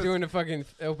 Andrew Tate's doing the fucking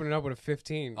opening up with a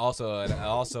 15. Also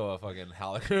a fucking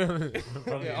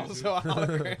hologram. Yeah, also a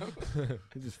hologram.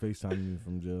 He just FaceTimed me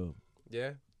from jail.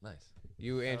 Yeah. Nice.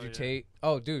 You, Andrew yeah. Tate.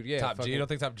 Oh, dude, yeah. Top G. fucking- You don't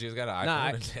think Top G's got an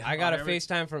Nah, iPhone? I got a Every-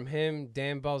 FaceTime from him,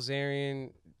 Dan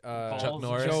Balzerian, Chuck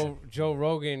Norris. Joe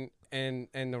Rogan, and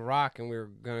The Rock, and we were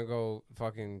gonna go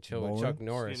fucking chill with Bowling? Chuck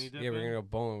Norris. Skinny Yeah, we we're dipping? gonna go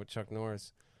bowling with Chuck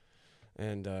Norris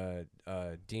and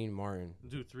Dean Martin.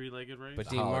 Do 3-legged race. But a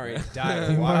Dean hologram. Martin died.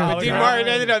 Dean Martin Dean died. Martin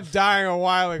ended up dying a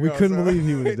while ago. We couldn't so- believe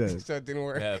he was dead. So it didn't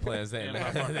work. Yeah, the plans didn't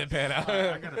Yeah, pan out.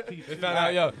 I gotta pee. They too. found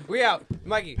out, yo. We out,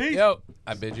 Mikey. Peace. Yo,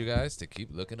 I bid you guys to keep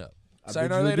looking up. I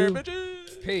Sayonara bid you later, do.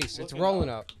 bitches. Peace. It's rolling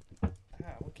up.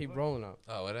 Keep rolling up.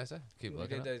 Oh, what did I say? Keep We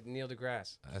looking did up. the Neil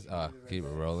deGrasse. Keep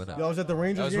rolling up. Yo, I was at the That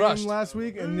Rangers was game rushed. last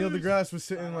week, and Neil deGrasse was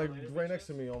sitting like right next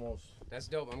to me almost. That's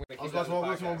dope. I'm gonna keep I was that about to on the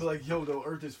walk up to him and podcast. be like, "Yo, the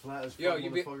Earth is flat as fuck, Yo,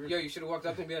 motherfucker." you should have walked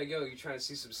up and be like, yo, you trying to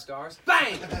see some stars?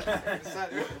 Bang! What do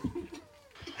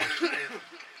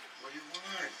you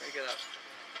want? Break it up.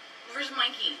 Where's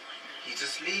Mikey? He's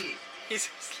asleep. He's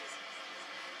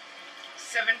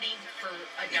 70 for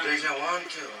a He dime. doesn't want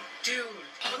to. Dude,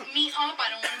 hook me up.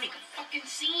 I don't want to make a fucking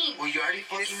scene. Well, you already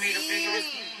fucking made a bigger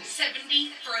scene.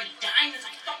 70 for a dime is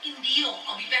a fucking deal.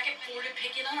 I'll be back at 4 to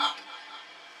pick it up.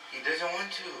 He doesn't want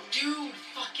to. Dude,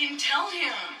 fucking tell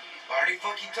him. I already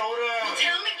fucking told Well, him.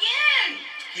 tell him again.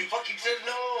 He fucking said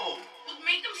no. Well,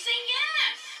 make him say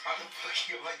yes. How the fuck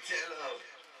am I tell him?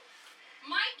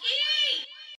 Mikey!